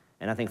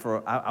 And I think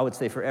I would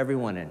say for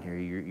everyone in here,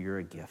 you're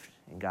a gift.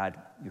 And God,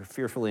 you're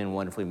fearfully and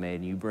wonderfully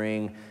made, and you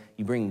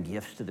bring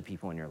gifts to the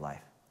people in your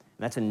life.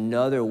 And that's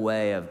another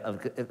way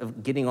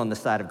of getting on the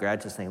side of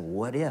gratitude, saying,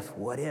 what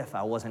if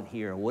I wasn't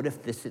here? What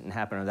if this didn't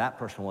happen or that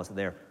person wasn't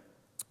there?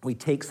 We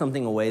take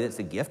something away that's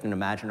a gift and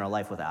imagine our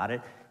life without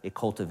it. It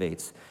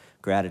cultivates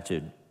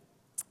gratitude.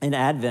 In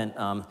Advent,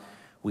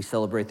 we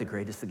celebrate the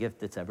greatest gift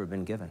that's ever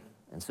been given.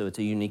 And so it's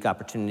a unique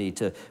opportunity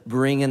to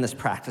bring in this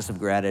practice of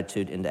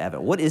gratitude into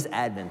Advent. What is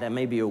Advent? That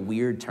may be a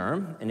weird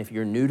term. And if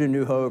you're new to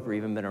New Hope or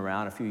even been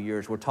around a few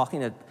years, we're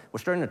starting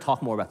to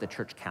talk more about the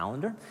church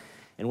calendar.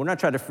 And we're not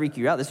trying to freak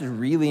you out. This is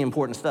really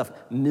important stuff.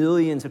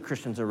 Millions of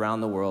Christians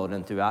around the world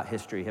and throughout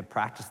history have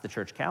practiced the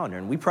church calendar.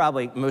 And we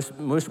probably,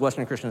 most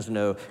Western Christians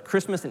know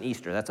Christmas and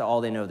Easter. That's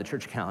all they know of the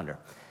church calendar.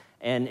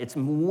 And it's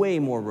way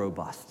more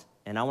robust.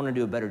 And I want to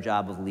do a better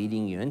job of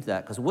leading you into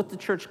that, because what the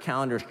church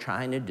calendar is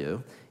trying to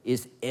do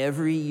is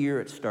every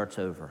year it starts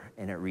over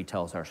and it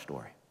retells our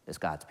story as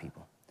God's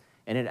people.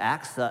 And it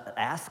asks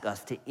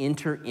us to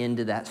enter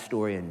into that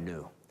story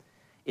anew.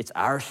 It's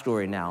our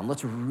story now, and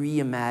let's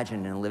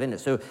reimagine and live in it.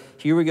 So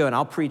here we go, and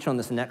I'll preach on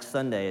this next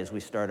Sunday as we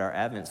start our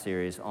Advent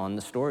series on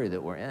the story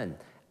that we're in.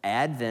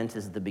 Advent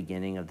is the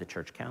beginning of the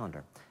church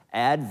calendar.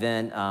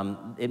 Advent,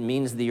 it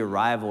means the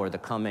arrival or the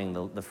coming.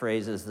 The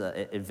phrase is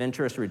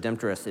Adventurus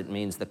Redemptorus. It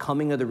means the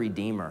coming of the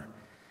Redeemer.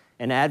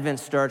 And Advent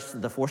starts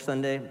the fourth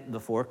Sunday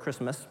before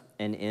Christmas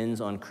and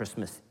ends on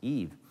Christmas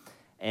Eve.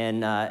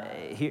 And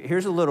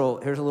here's a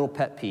little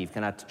pet peeve.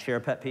 Can I share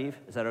a pet peeve?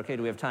 Is that okay?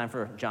 Do we have time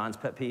for John's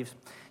pet peeves?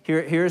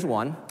 Here's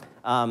one.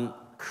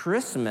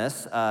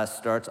 Christmas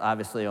starts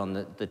obviously on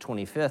the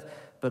 25th,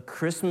 but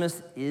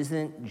Christmas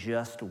isn't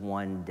just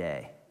one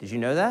day. Did you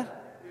know that?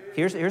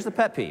 Here's the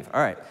pet peeve.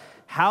 All right.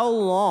 How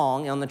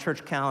long on the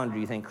church calendar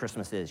do you think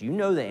Christmas is? You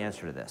know the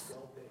answer to this.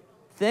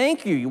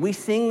 Thank you. We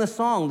sing the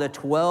song, the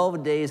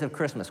 12 days of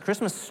Christmas.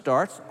 Christmas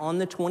starts on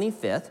the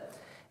 25th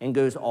and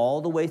goes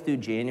all the way through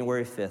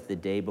January 5th, the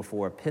day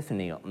before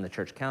Epiphany on the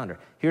church calendar.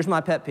 Here's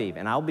my pet peeve,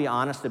 and I'll be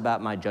honest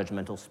about my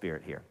judgmental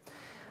spirit here.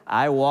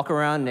 I walk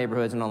around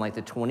neighborhoods, and on like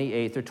the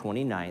 28th or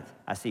 29th,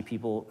 I see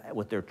people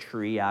with their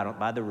tree out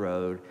by the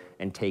road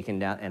and taken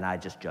down, and I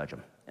just judge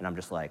them. And I'm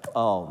just like,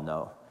 oh,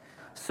 no.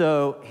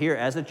 So here,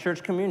 as a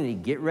church community,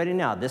 get ready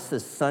now. This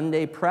is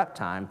Sunday prep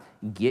time.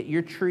 Get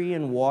your tree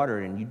and water,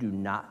 and you do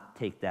not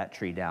take that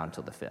tree down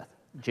until the 5th,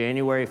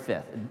 January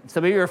 5th.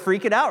 Some of you are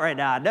freaking out right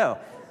now, I know.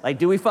 Like,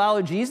 do we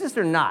follow Jesus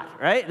or not,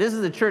 right? This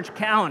is the church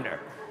calendar.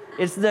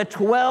 It's the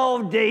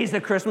 12 days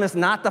of Christmas,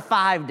 not the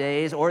 5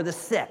 days or the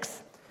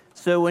 6.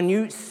 So when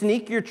you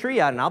sneak your tree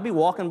out, and I'll be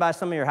walking by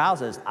some of your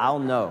houses, I'll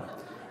know,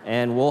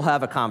 and we'll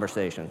have a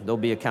conversation. There'll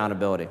be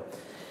accountability.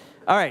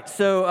 All right,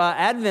 so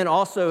Advent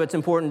also, it's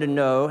important to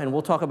know, and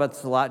we'll talk about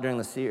this a lot during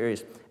the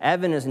series,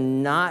 Advent is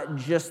not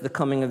just the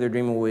coming of the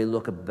Redeemer where we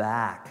look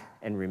back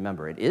and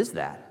remember. It is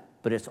that,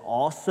 but it's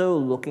also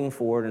looking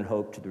forward and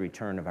hope to the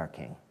return of our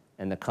King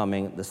and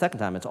the second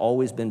time. It's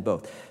always been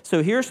both.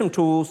 So here are some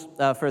tools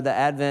for the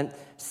Advent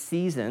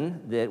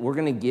season that we're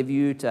going to give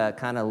you to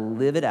kind of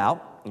live it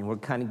out, and we're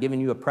kind of giving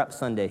you a prep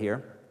Sunday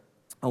here.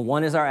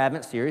 One is our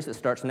Advent series that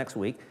starts next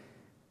week.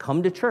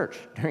 Come to church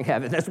during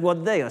Advent. That's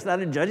one thing. It's not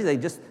a judging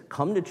thing. Just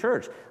come to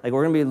church. Like,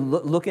 we're going to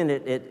be looking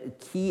at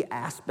key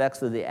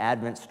aspects of the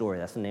Advent story.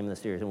 That's the name of the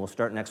series, and we'll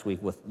start next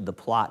week with the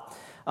plot.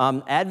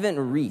 Advent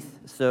wreath.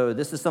 So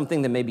this is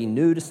something that may be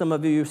new to some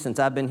of you. Since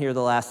I've been here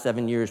the last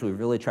 7 years, we've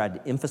really tried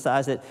to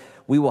emphasize it.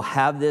 We will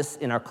have this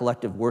in our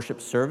collective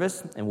worship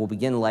service, and we'll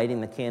begin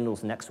lighting the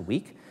candles next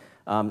week.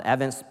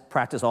 Advent's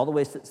practice all the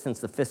way since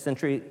the 5th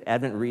century.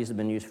 Advent wreaths have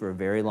been used for a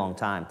very long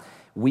time.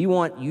 We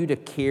want you to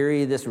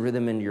carry this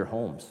rhythm into your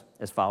homes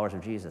as followers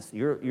of Jesus.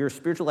 Your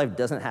spiritual life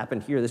doesn't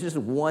happen here. This is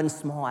just one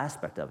small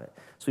aspect of it.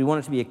 So we want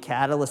it to be a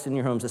catalyst in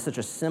your homes. It's such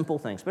a simple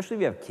thing, especially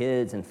if you have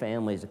kids and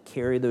families, to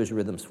carry those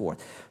rhythms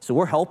forth. So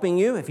we're helping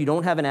you. If you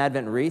don't have an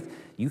Advent wreath,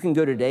 you can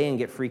go today and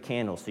get free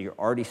candles, so you're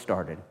already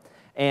started.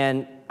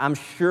 And I'm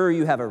sure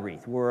you have a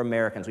wreath. We're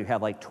Americans. We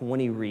have like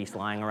 20 wreaths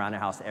lying around the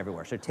house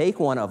everywhere. So take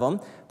one of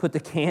them, put the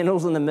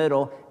candles in the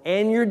middle,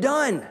 and you're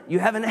done. You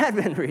have an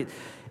Advent wreath.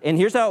 And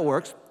here's how it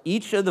works.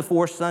 Each of the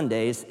 4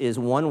 Sundays is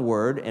one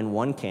word and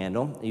one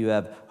candle. You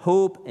have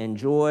hope and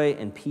joy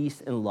and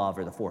peace and love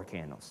are the 4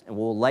 candles. And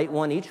we'll light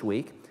one each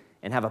week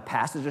and have a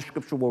passage of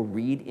scripture we'll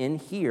read in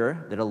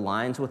here that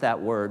aligns with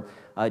that word.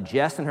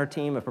 Jess and her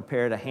team have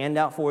prepared a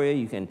handout for you.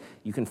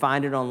 You can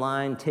find it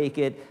online, take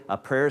it,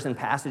 prayers and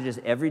passages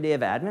every day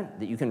of Advent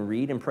that you can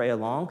read and pray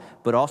along,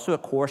 but also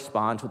it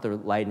corresponds with the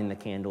lighting the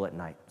candle at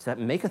night. So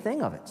make a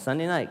thing of it.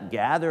 Sunday night,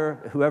 gather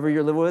whoever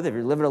you're living with. If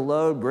you're living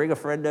alone, bring a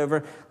friend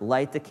over,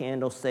 light the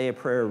candle, say a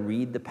prayer,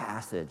 read the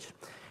passage.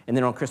 And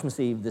then on Christmas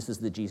Eve, this is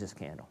the Jesus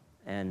candle.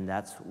 And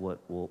that's what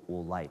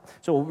we'll light.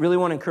 So we really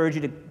want to encourage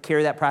you to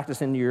carry that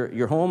practice into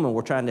your home, and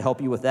we're trying to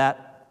help you with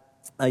that.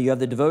 You have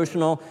the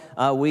devotional.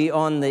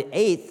 On the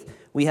 8th,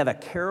 we have a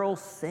carol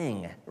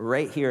sing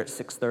right here at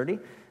 6:30.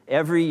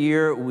 Every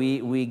year,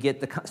 we get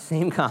the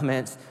same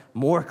comments,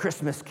 more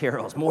Christmas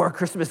carols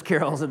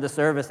in the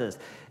services.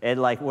 And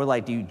we're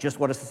like, do you just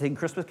want us to sing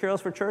Christmas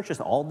carols for church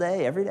just all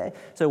day, every day?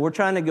 So we're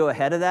trying to go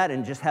ahead of that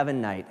and just have a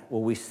night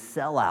where we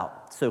sell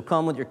out. So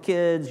come with your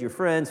kids, your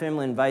friends,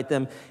 family, invite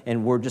them,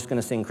 and we're just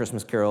going to sing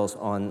Christmas carols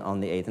on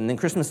the 8th. And then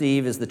Christmas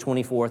Eve is the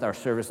 24th. Our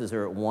services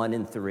are at 1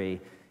 and 3.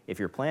 If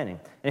you're planning.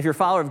 And if you're a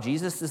follower of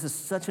Jesus, this is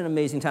such an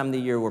amazing time of the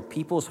year where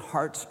people's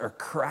hearts are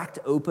cracked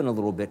open a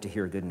little bit to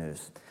hear good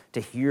news,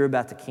 to hear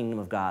about the kingdom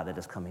of God that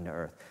is coming to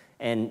earth.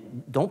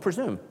 And don't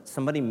presume.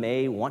 Somebody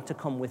may want to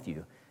come with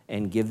you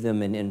and give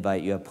them an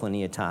invite. You have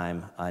plenty of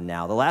time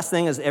now. The last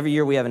thing is every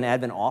year we have an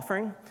Advent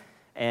offering.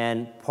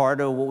 And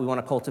part of what we want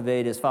to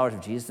cultivate as followers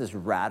of Jesus is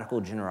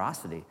radical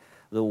generosity.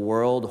 The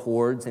world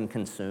hoards and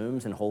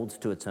consumes and holds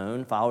to its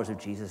own. Followers of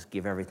Jesus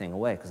give everything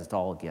away because it's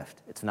all a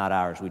gift. It's not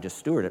ours. We just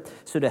steward it.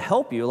 So to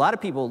help you, a lot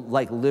of people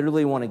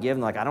literally want to give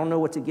and I don't know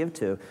what to give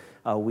to.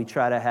 We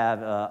try to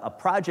have a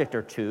project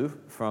or two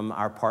from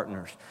our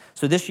partners.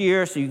 So this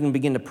year, so you can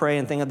begin to pray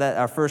and think of that,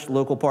 our first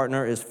local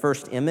partner is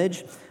First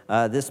Image.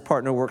 This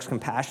partner works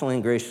compassionately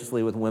and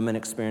graciously with women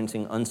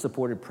experiencing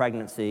unsupported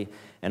pregnancy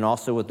and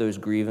also with those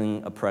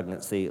grieving a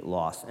pregnancy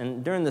loss.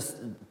 And during this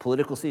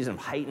political season of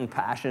heightened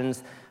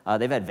passions,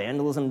 they've had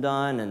vandalism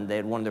done, and they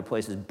had one of their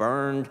places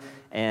burned.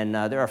 And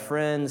they're our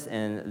friends,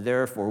 and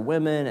they're for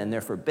women, and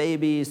they're for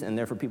babies, and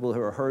they're for people who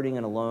are hurting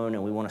and alone,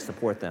 and we want to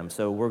support them.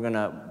 So we're going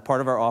to,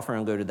 part of our offering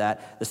will go to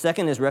that. The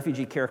second is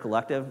Refugee Care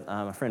Collective.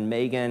 My friend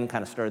Megan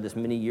kind of started this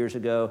many years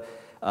ago.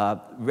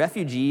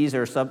 Refugees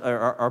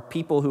are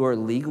people who are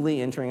legally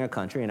entering a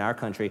country, in our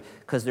country,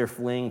 because they're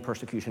fleeing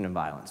persecution and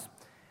violence.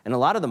 And a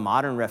lot of the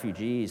modern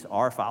refugees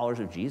are followers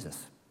of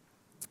Jesus.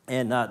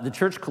 And the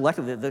church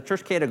collectively, the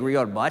church can't agree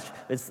on much.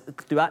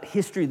 Throughout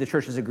history, the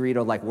church has agreed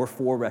on we're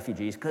for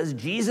refugees because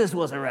Jesus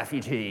was a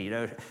refugee,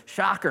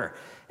 shocker.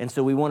 And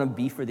so we want to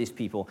be for these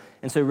people.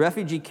 And so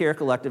Refugee Care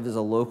Collective is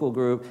a local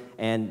group,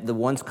 and the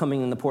ones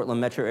coming in the Portland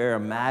metro area,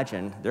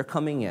 imagine, they're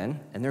coming in,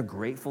 and they're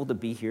grateful to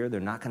be here. They're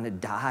not going to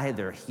die.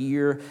 They're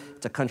here.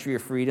 It's a country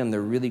of freedom.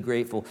 They're really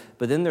grateful.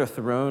 But then they're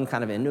thrown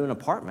kind of into an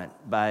apartment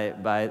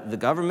by the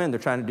government. They're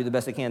trying to do the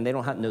best they can. They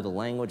don't have to know the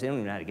language. They don't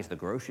even know how to get to the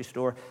grocery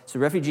store. So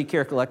Refugee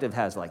Care Collective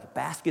has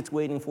baskets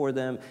waiting for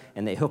them,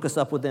 and they hook us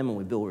up with them, and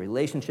we build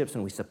relationships,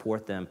 and we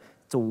support them.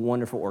 It's a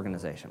wonderful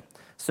organization.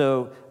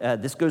 So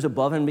this goes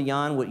above and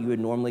beyond what you would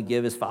normally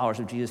give as followers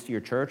of Jesus to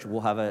your church.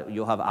 You'll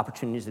have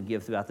opportunities to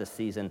give throughout this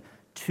season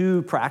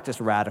to practice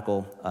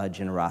radical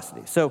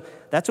generosity. So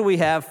that's what we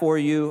have for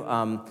you. I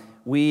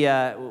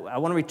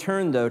want to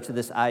return, though, to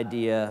this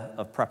idea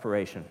of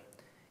preparation.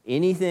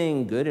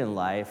 Anything good in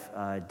life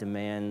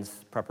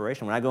demands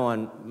preparation. When I go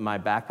on my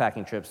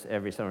backpacking trips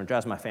every summer, it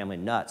drives my family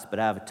nuts, but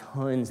I have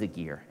tons of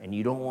gear, and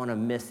you don't want to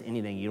miss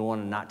anything. You don't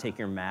want to not take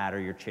your mat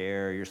or your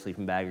chair or your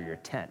sleeping bag or your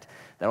tent.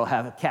 That'll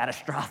have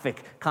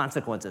catastrophic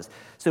consequences.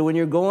 So when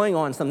you're going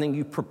on something,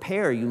 you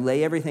prepare, you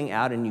lay everything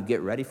out, and you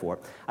get ready for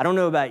it. I don't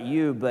know about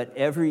you, but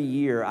every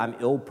year I'm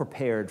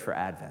ill-prepared for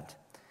Advent.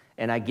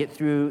 And I get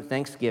through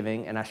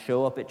Thanksgiving, and I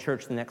show up at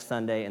church the next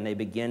Sunday, and they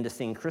begin to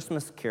sing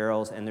Christmas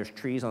carols, and there's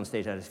trees on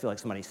stage. I just feel like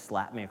somebody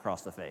slapped me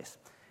across the face.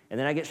 And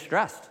then I get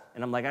stressed,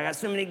 and I'm like, I got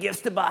so many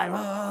gifts to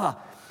buy.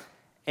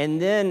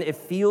 And then it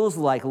feels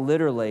like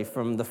literally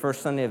from the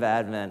first Sunday of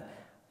Advent,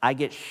 I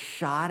get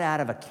shot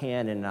out of a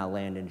cannon, and I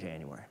land in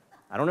January.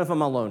 I don't know if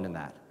I'm alone in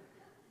that.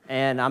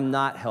 And I'm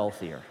not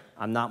healthier.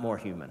 I'm not more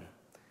human.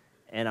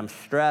 And I'm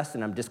stressed,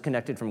 and I'm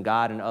disconnected from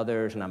God and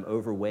others, and I'm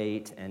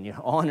overweight, and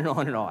on and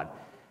on and on.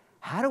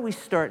 How do we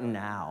start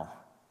now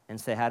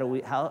and say,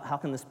 how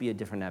can this be a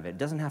different Advent? It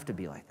doesn't have to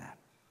be like that.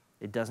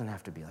 It doesn't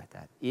have to be like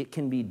that. It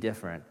can be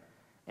different,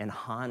 and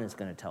Hannah's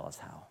going to tell us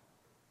how.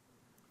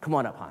 Come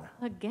on up, Hannah.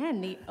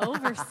 Again, the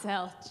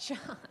oversell,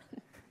 John.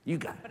 You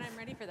got it. But I'm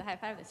ready for the high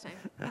five this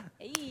time.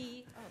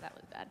 Hey. Oh, that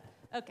was bad.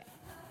 Okay.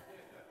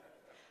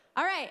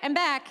 All right, I'm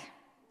back.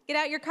 Get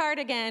out your card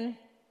again.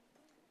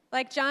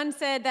 Like John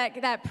said,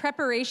 that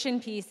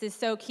preparation piece is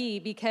so key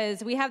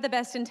because we have the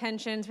best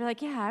intentions. We're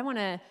like, yeah, I want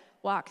to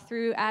walk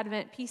through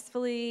Advent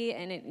peacefully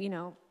and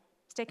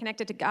stay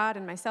connected to God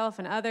and myself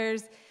and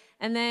others.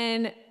 And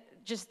then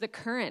just the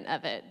current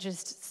of it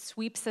just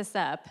sweeps us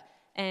up.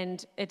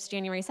 And it's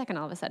January 2nd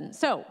all of a sudden.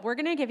 So we're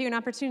going to give you an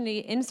opportunity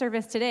in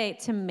service today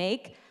to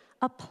make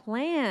a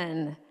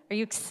plan. Are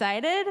you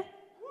excited?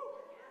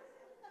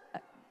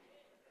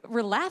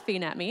 We're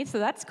laughing at me, so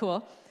that's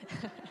cool.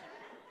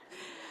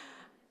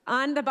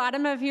 On the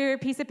bottom of your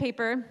piece of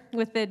paper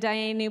with the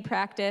Dayenu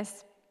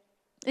practice,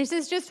 this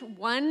is just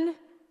one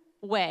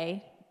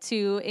way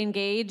to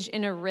engage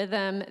in a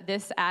rhythm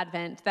this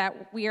Advent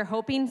that we are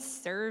hoping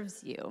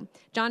serves you.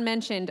 John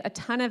mentioned a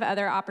ton of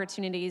other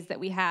opportunities that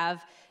we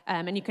have,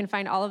 and you can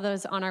find all of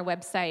those on our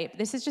website.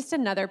 This is just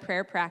another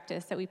prayer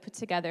practice that we put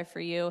together for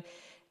you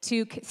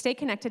to stay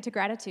connected to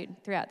gratitude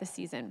throughout the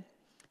season.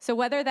 So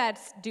whether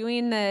that's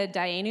doing the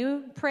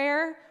Dayenu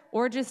prayer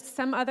or just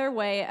some other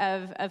way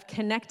of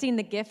connecting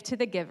the gift to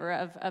the giver,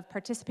 of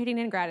participating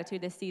in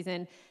gratitude this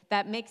season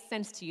that makes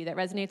sense to you, that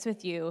resonates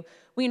with you,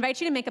 we invite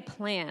you to make a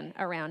plan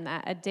around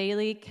that, a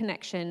daily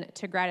connection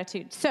to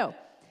gratitude. So,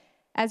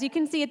 as you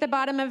can see at the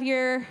bottom of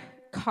your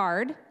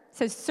card, it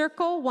says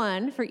circle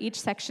 1 for each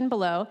section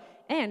below.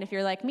 And if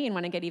you're like me and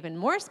want to get even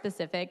more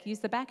specific, use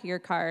the back of your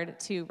card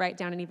to write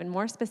down an even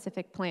more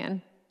specific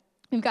plan.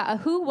 You've got a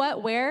who,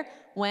 what, where,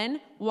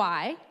 when,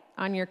 why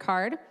on your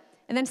card.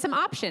 And then some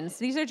options.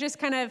 These are just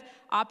kind of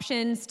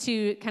options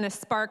to kind of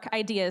spark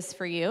ideas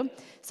for you.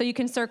 So you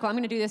can circle, I'm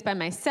going to do this by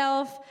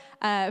myself.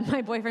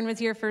 My boyfriend was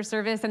here for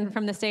service, and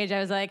from the stage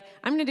I was like,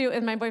 I'm going to do it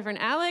with my boyfriend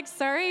Alex.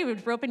 Sorry,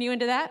 we're roping you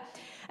into that.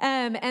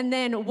 And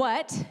then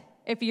what,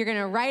 if you're going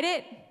to write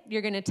it,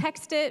 you're going to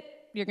text it,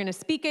 you're going to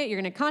speak it, you're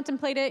going to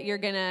contemplate it, you're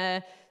going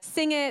to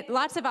sing it.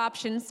 Lots of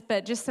options,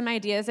 but just some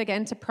ideas,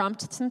 again, to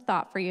prompt some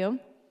thought for you.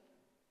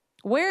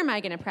 Where am I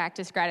going to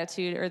practice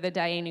gratitude or the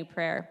Dayenu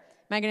prayer?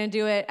 Am I going to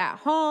do it at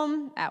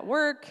home, at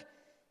work,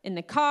 in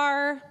the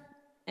car?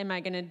 Am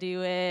I going to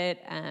do it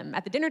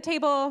at the dinner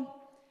table?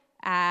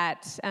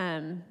 At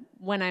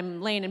when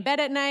I'm laying in bed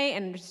at night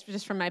and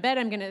just from my bed,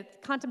 I'm going to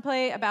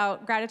contemplate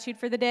about gratitude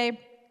for the day.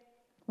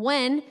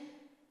 When?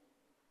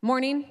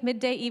 Morning,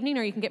 midday, evening,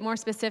 or you can get more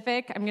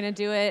specific. I'm going to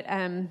do it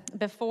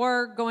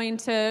before going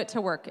to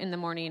work in the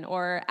morning,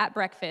 or at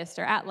breakfast,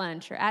 or at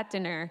lunch, or at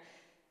dinner.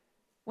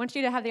 I want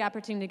you to have the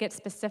opportunity to get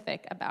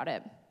specific about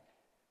it.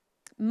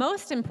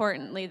 Most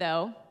importantly,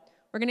 though,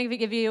 we're going to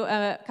give you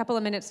a couple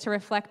of minutes to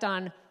reflect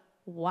on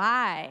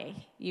why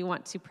you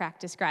want to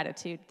practice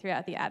gratitude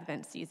throughout the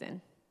Advent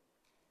season.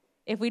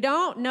 If we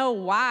don't know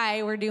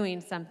why we're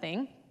doing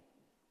something,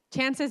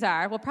 chances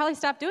are we'll probably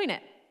stop doing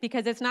it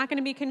because it's not going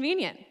to be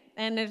convenient.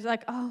 And it's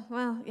like, oh,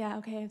 well, yeah,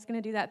 okay, it's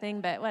going to do that thing,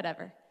 but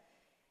whatever.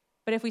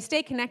 But if we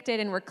stay connected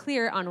and we're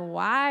clear on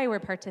why we're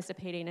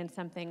participating in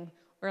something,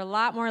 we're a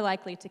lot more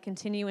likely to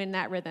continue in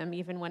that rhythm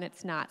even when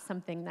it's not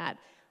something that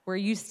we're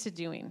used to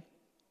doing.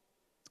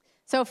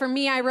 So for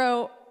me, I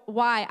wrote,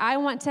 why? I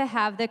want to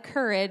have the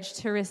courage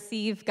to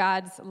receive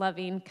God's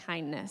loving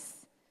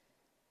kindness.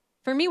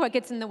 For me, what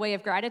gets in the way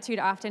of gratitude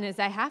often is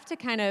I have to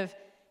kind of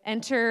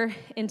enter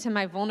into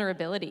my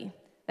vulnerability.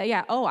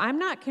 That, I'm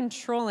not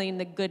controlling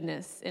the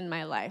goodness in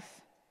my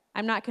life.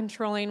 I'm not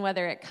controlling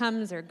whether it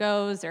comes or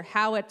goes or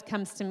how it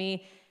comes to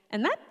me.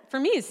 And that, for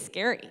me, is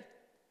scary.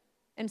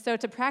 And so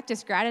to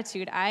practice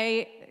gratitude,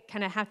 I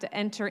kind of have to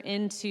enter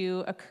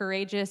into a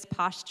courageous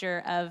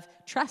posture of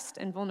trust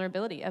and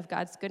vulnerability of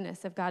God's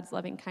goodness, of God's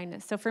loving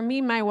kindness. So for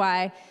me, my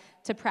why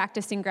to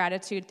practicing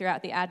gratitude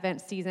throughout the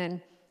Advent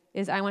season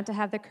is I want to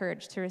have the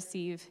courage to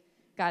receive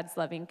God's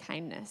loving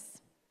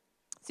kindness.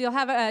 So you'll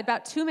have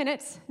about 2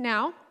 minutes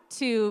now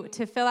to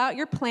fill out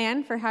your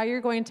plan for how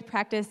you're going to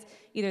practice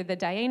either the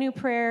Dayenu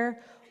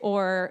prayer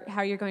or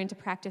how you're going to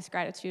practice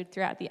gratitude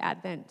throughout the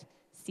Advent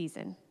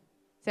season.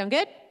 Sound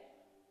good?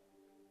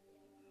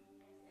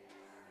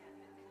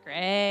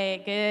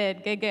 Great,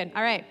 good.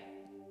 All right.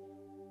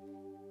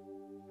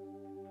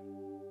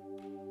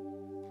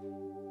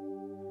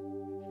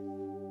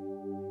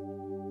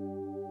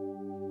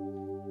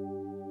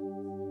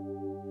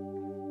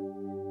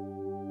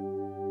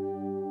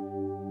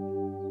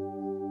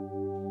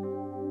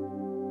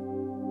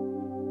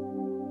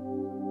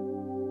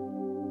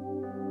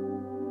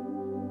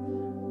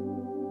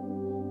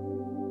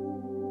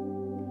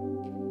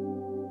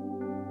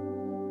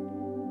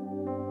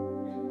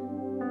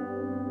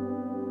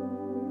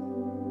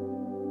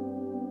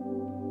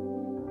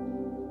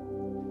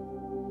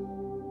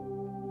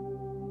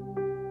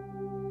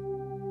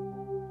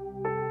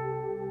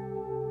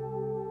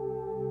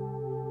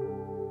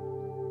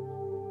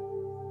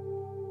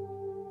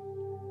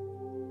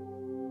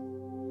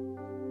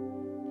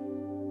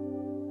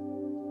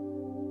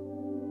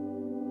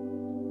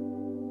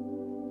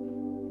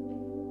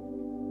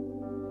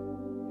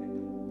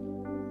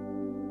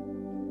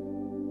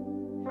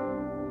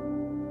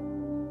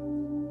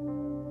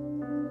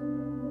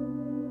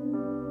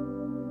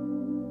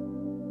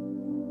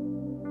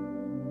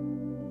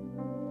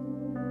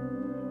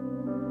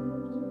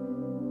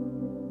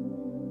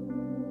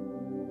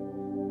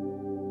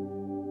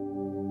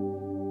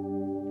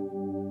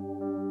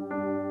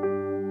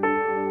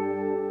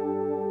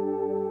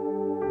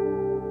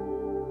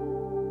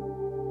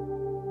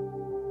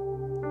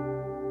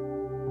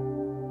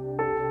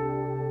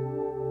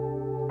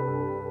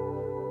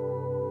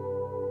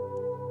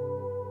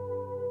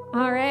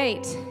 All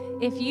right.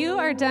 If you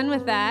are done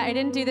with that, I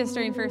didn't do this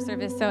during first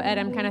service, so Ed,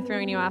 I'm kind of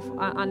throwing you off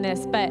on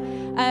this, but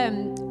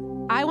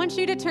I want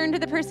you to turn to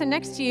the person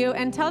next to you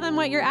and tell them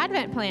what your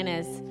Advent plan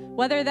is.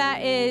 Whether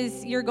that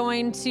is you're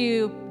going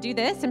to do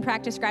this and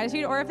practice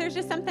gratitude, or if there's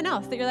just something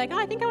else that you're like, oh,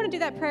 I think I want to do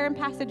that prayer and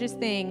passages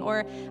thing,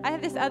 or I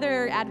have this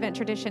other Advent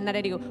tradition that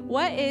I do.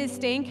 What is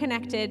staying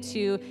connected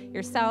to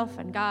yourself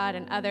and God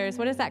and others?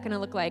 What is that going to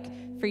look like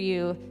for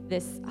you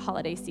this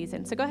holiday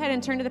season? So go ahead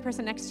and turn to the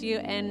person next to you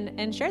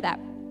and share that.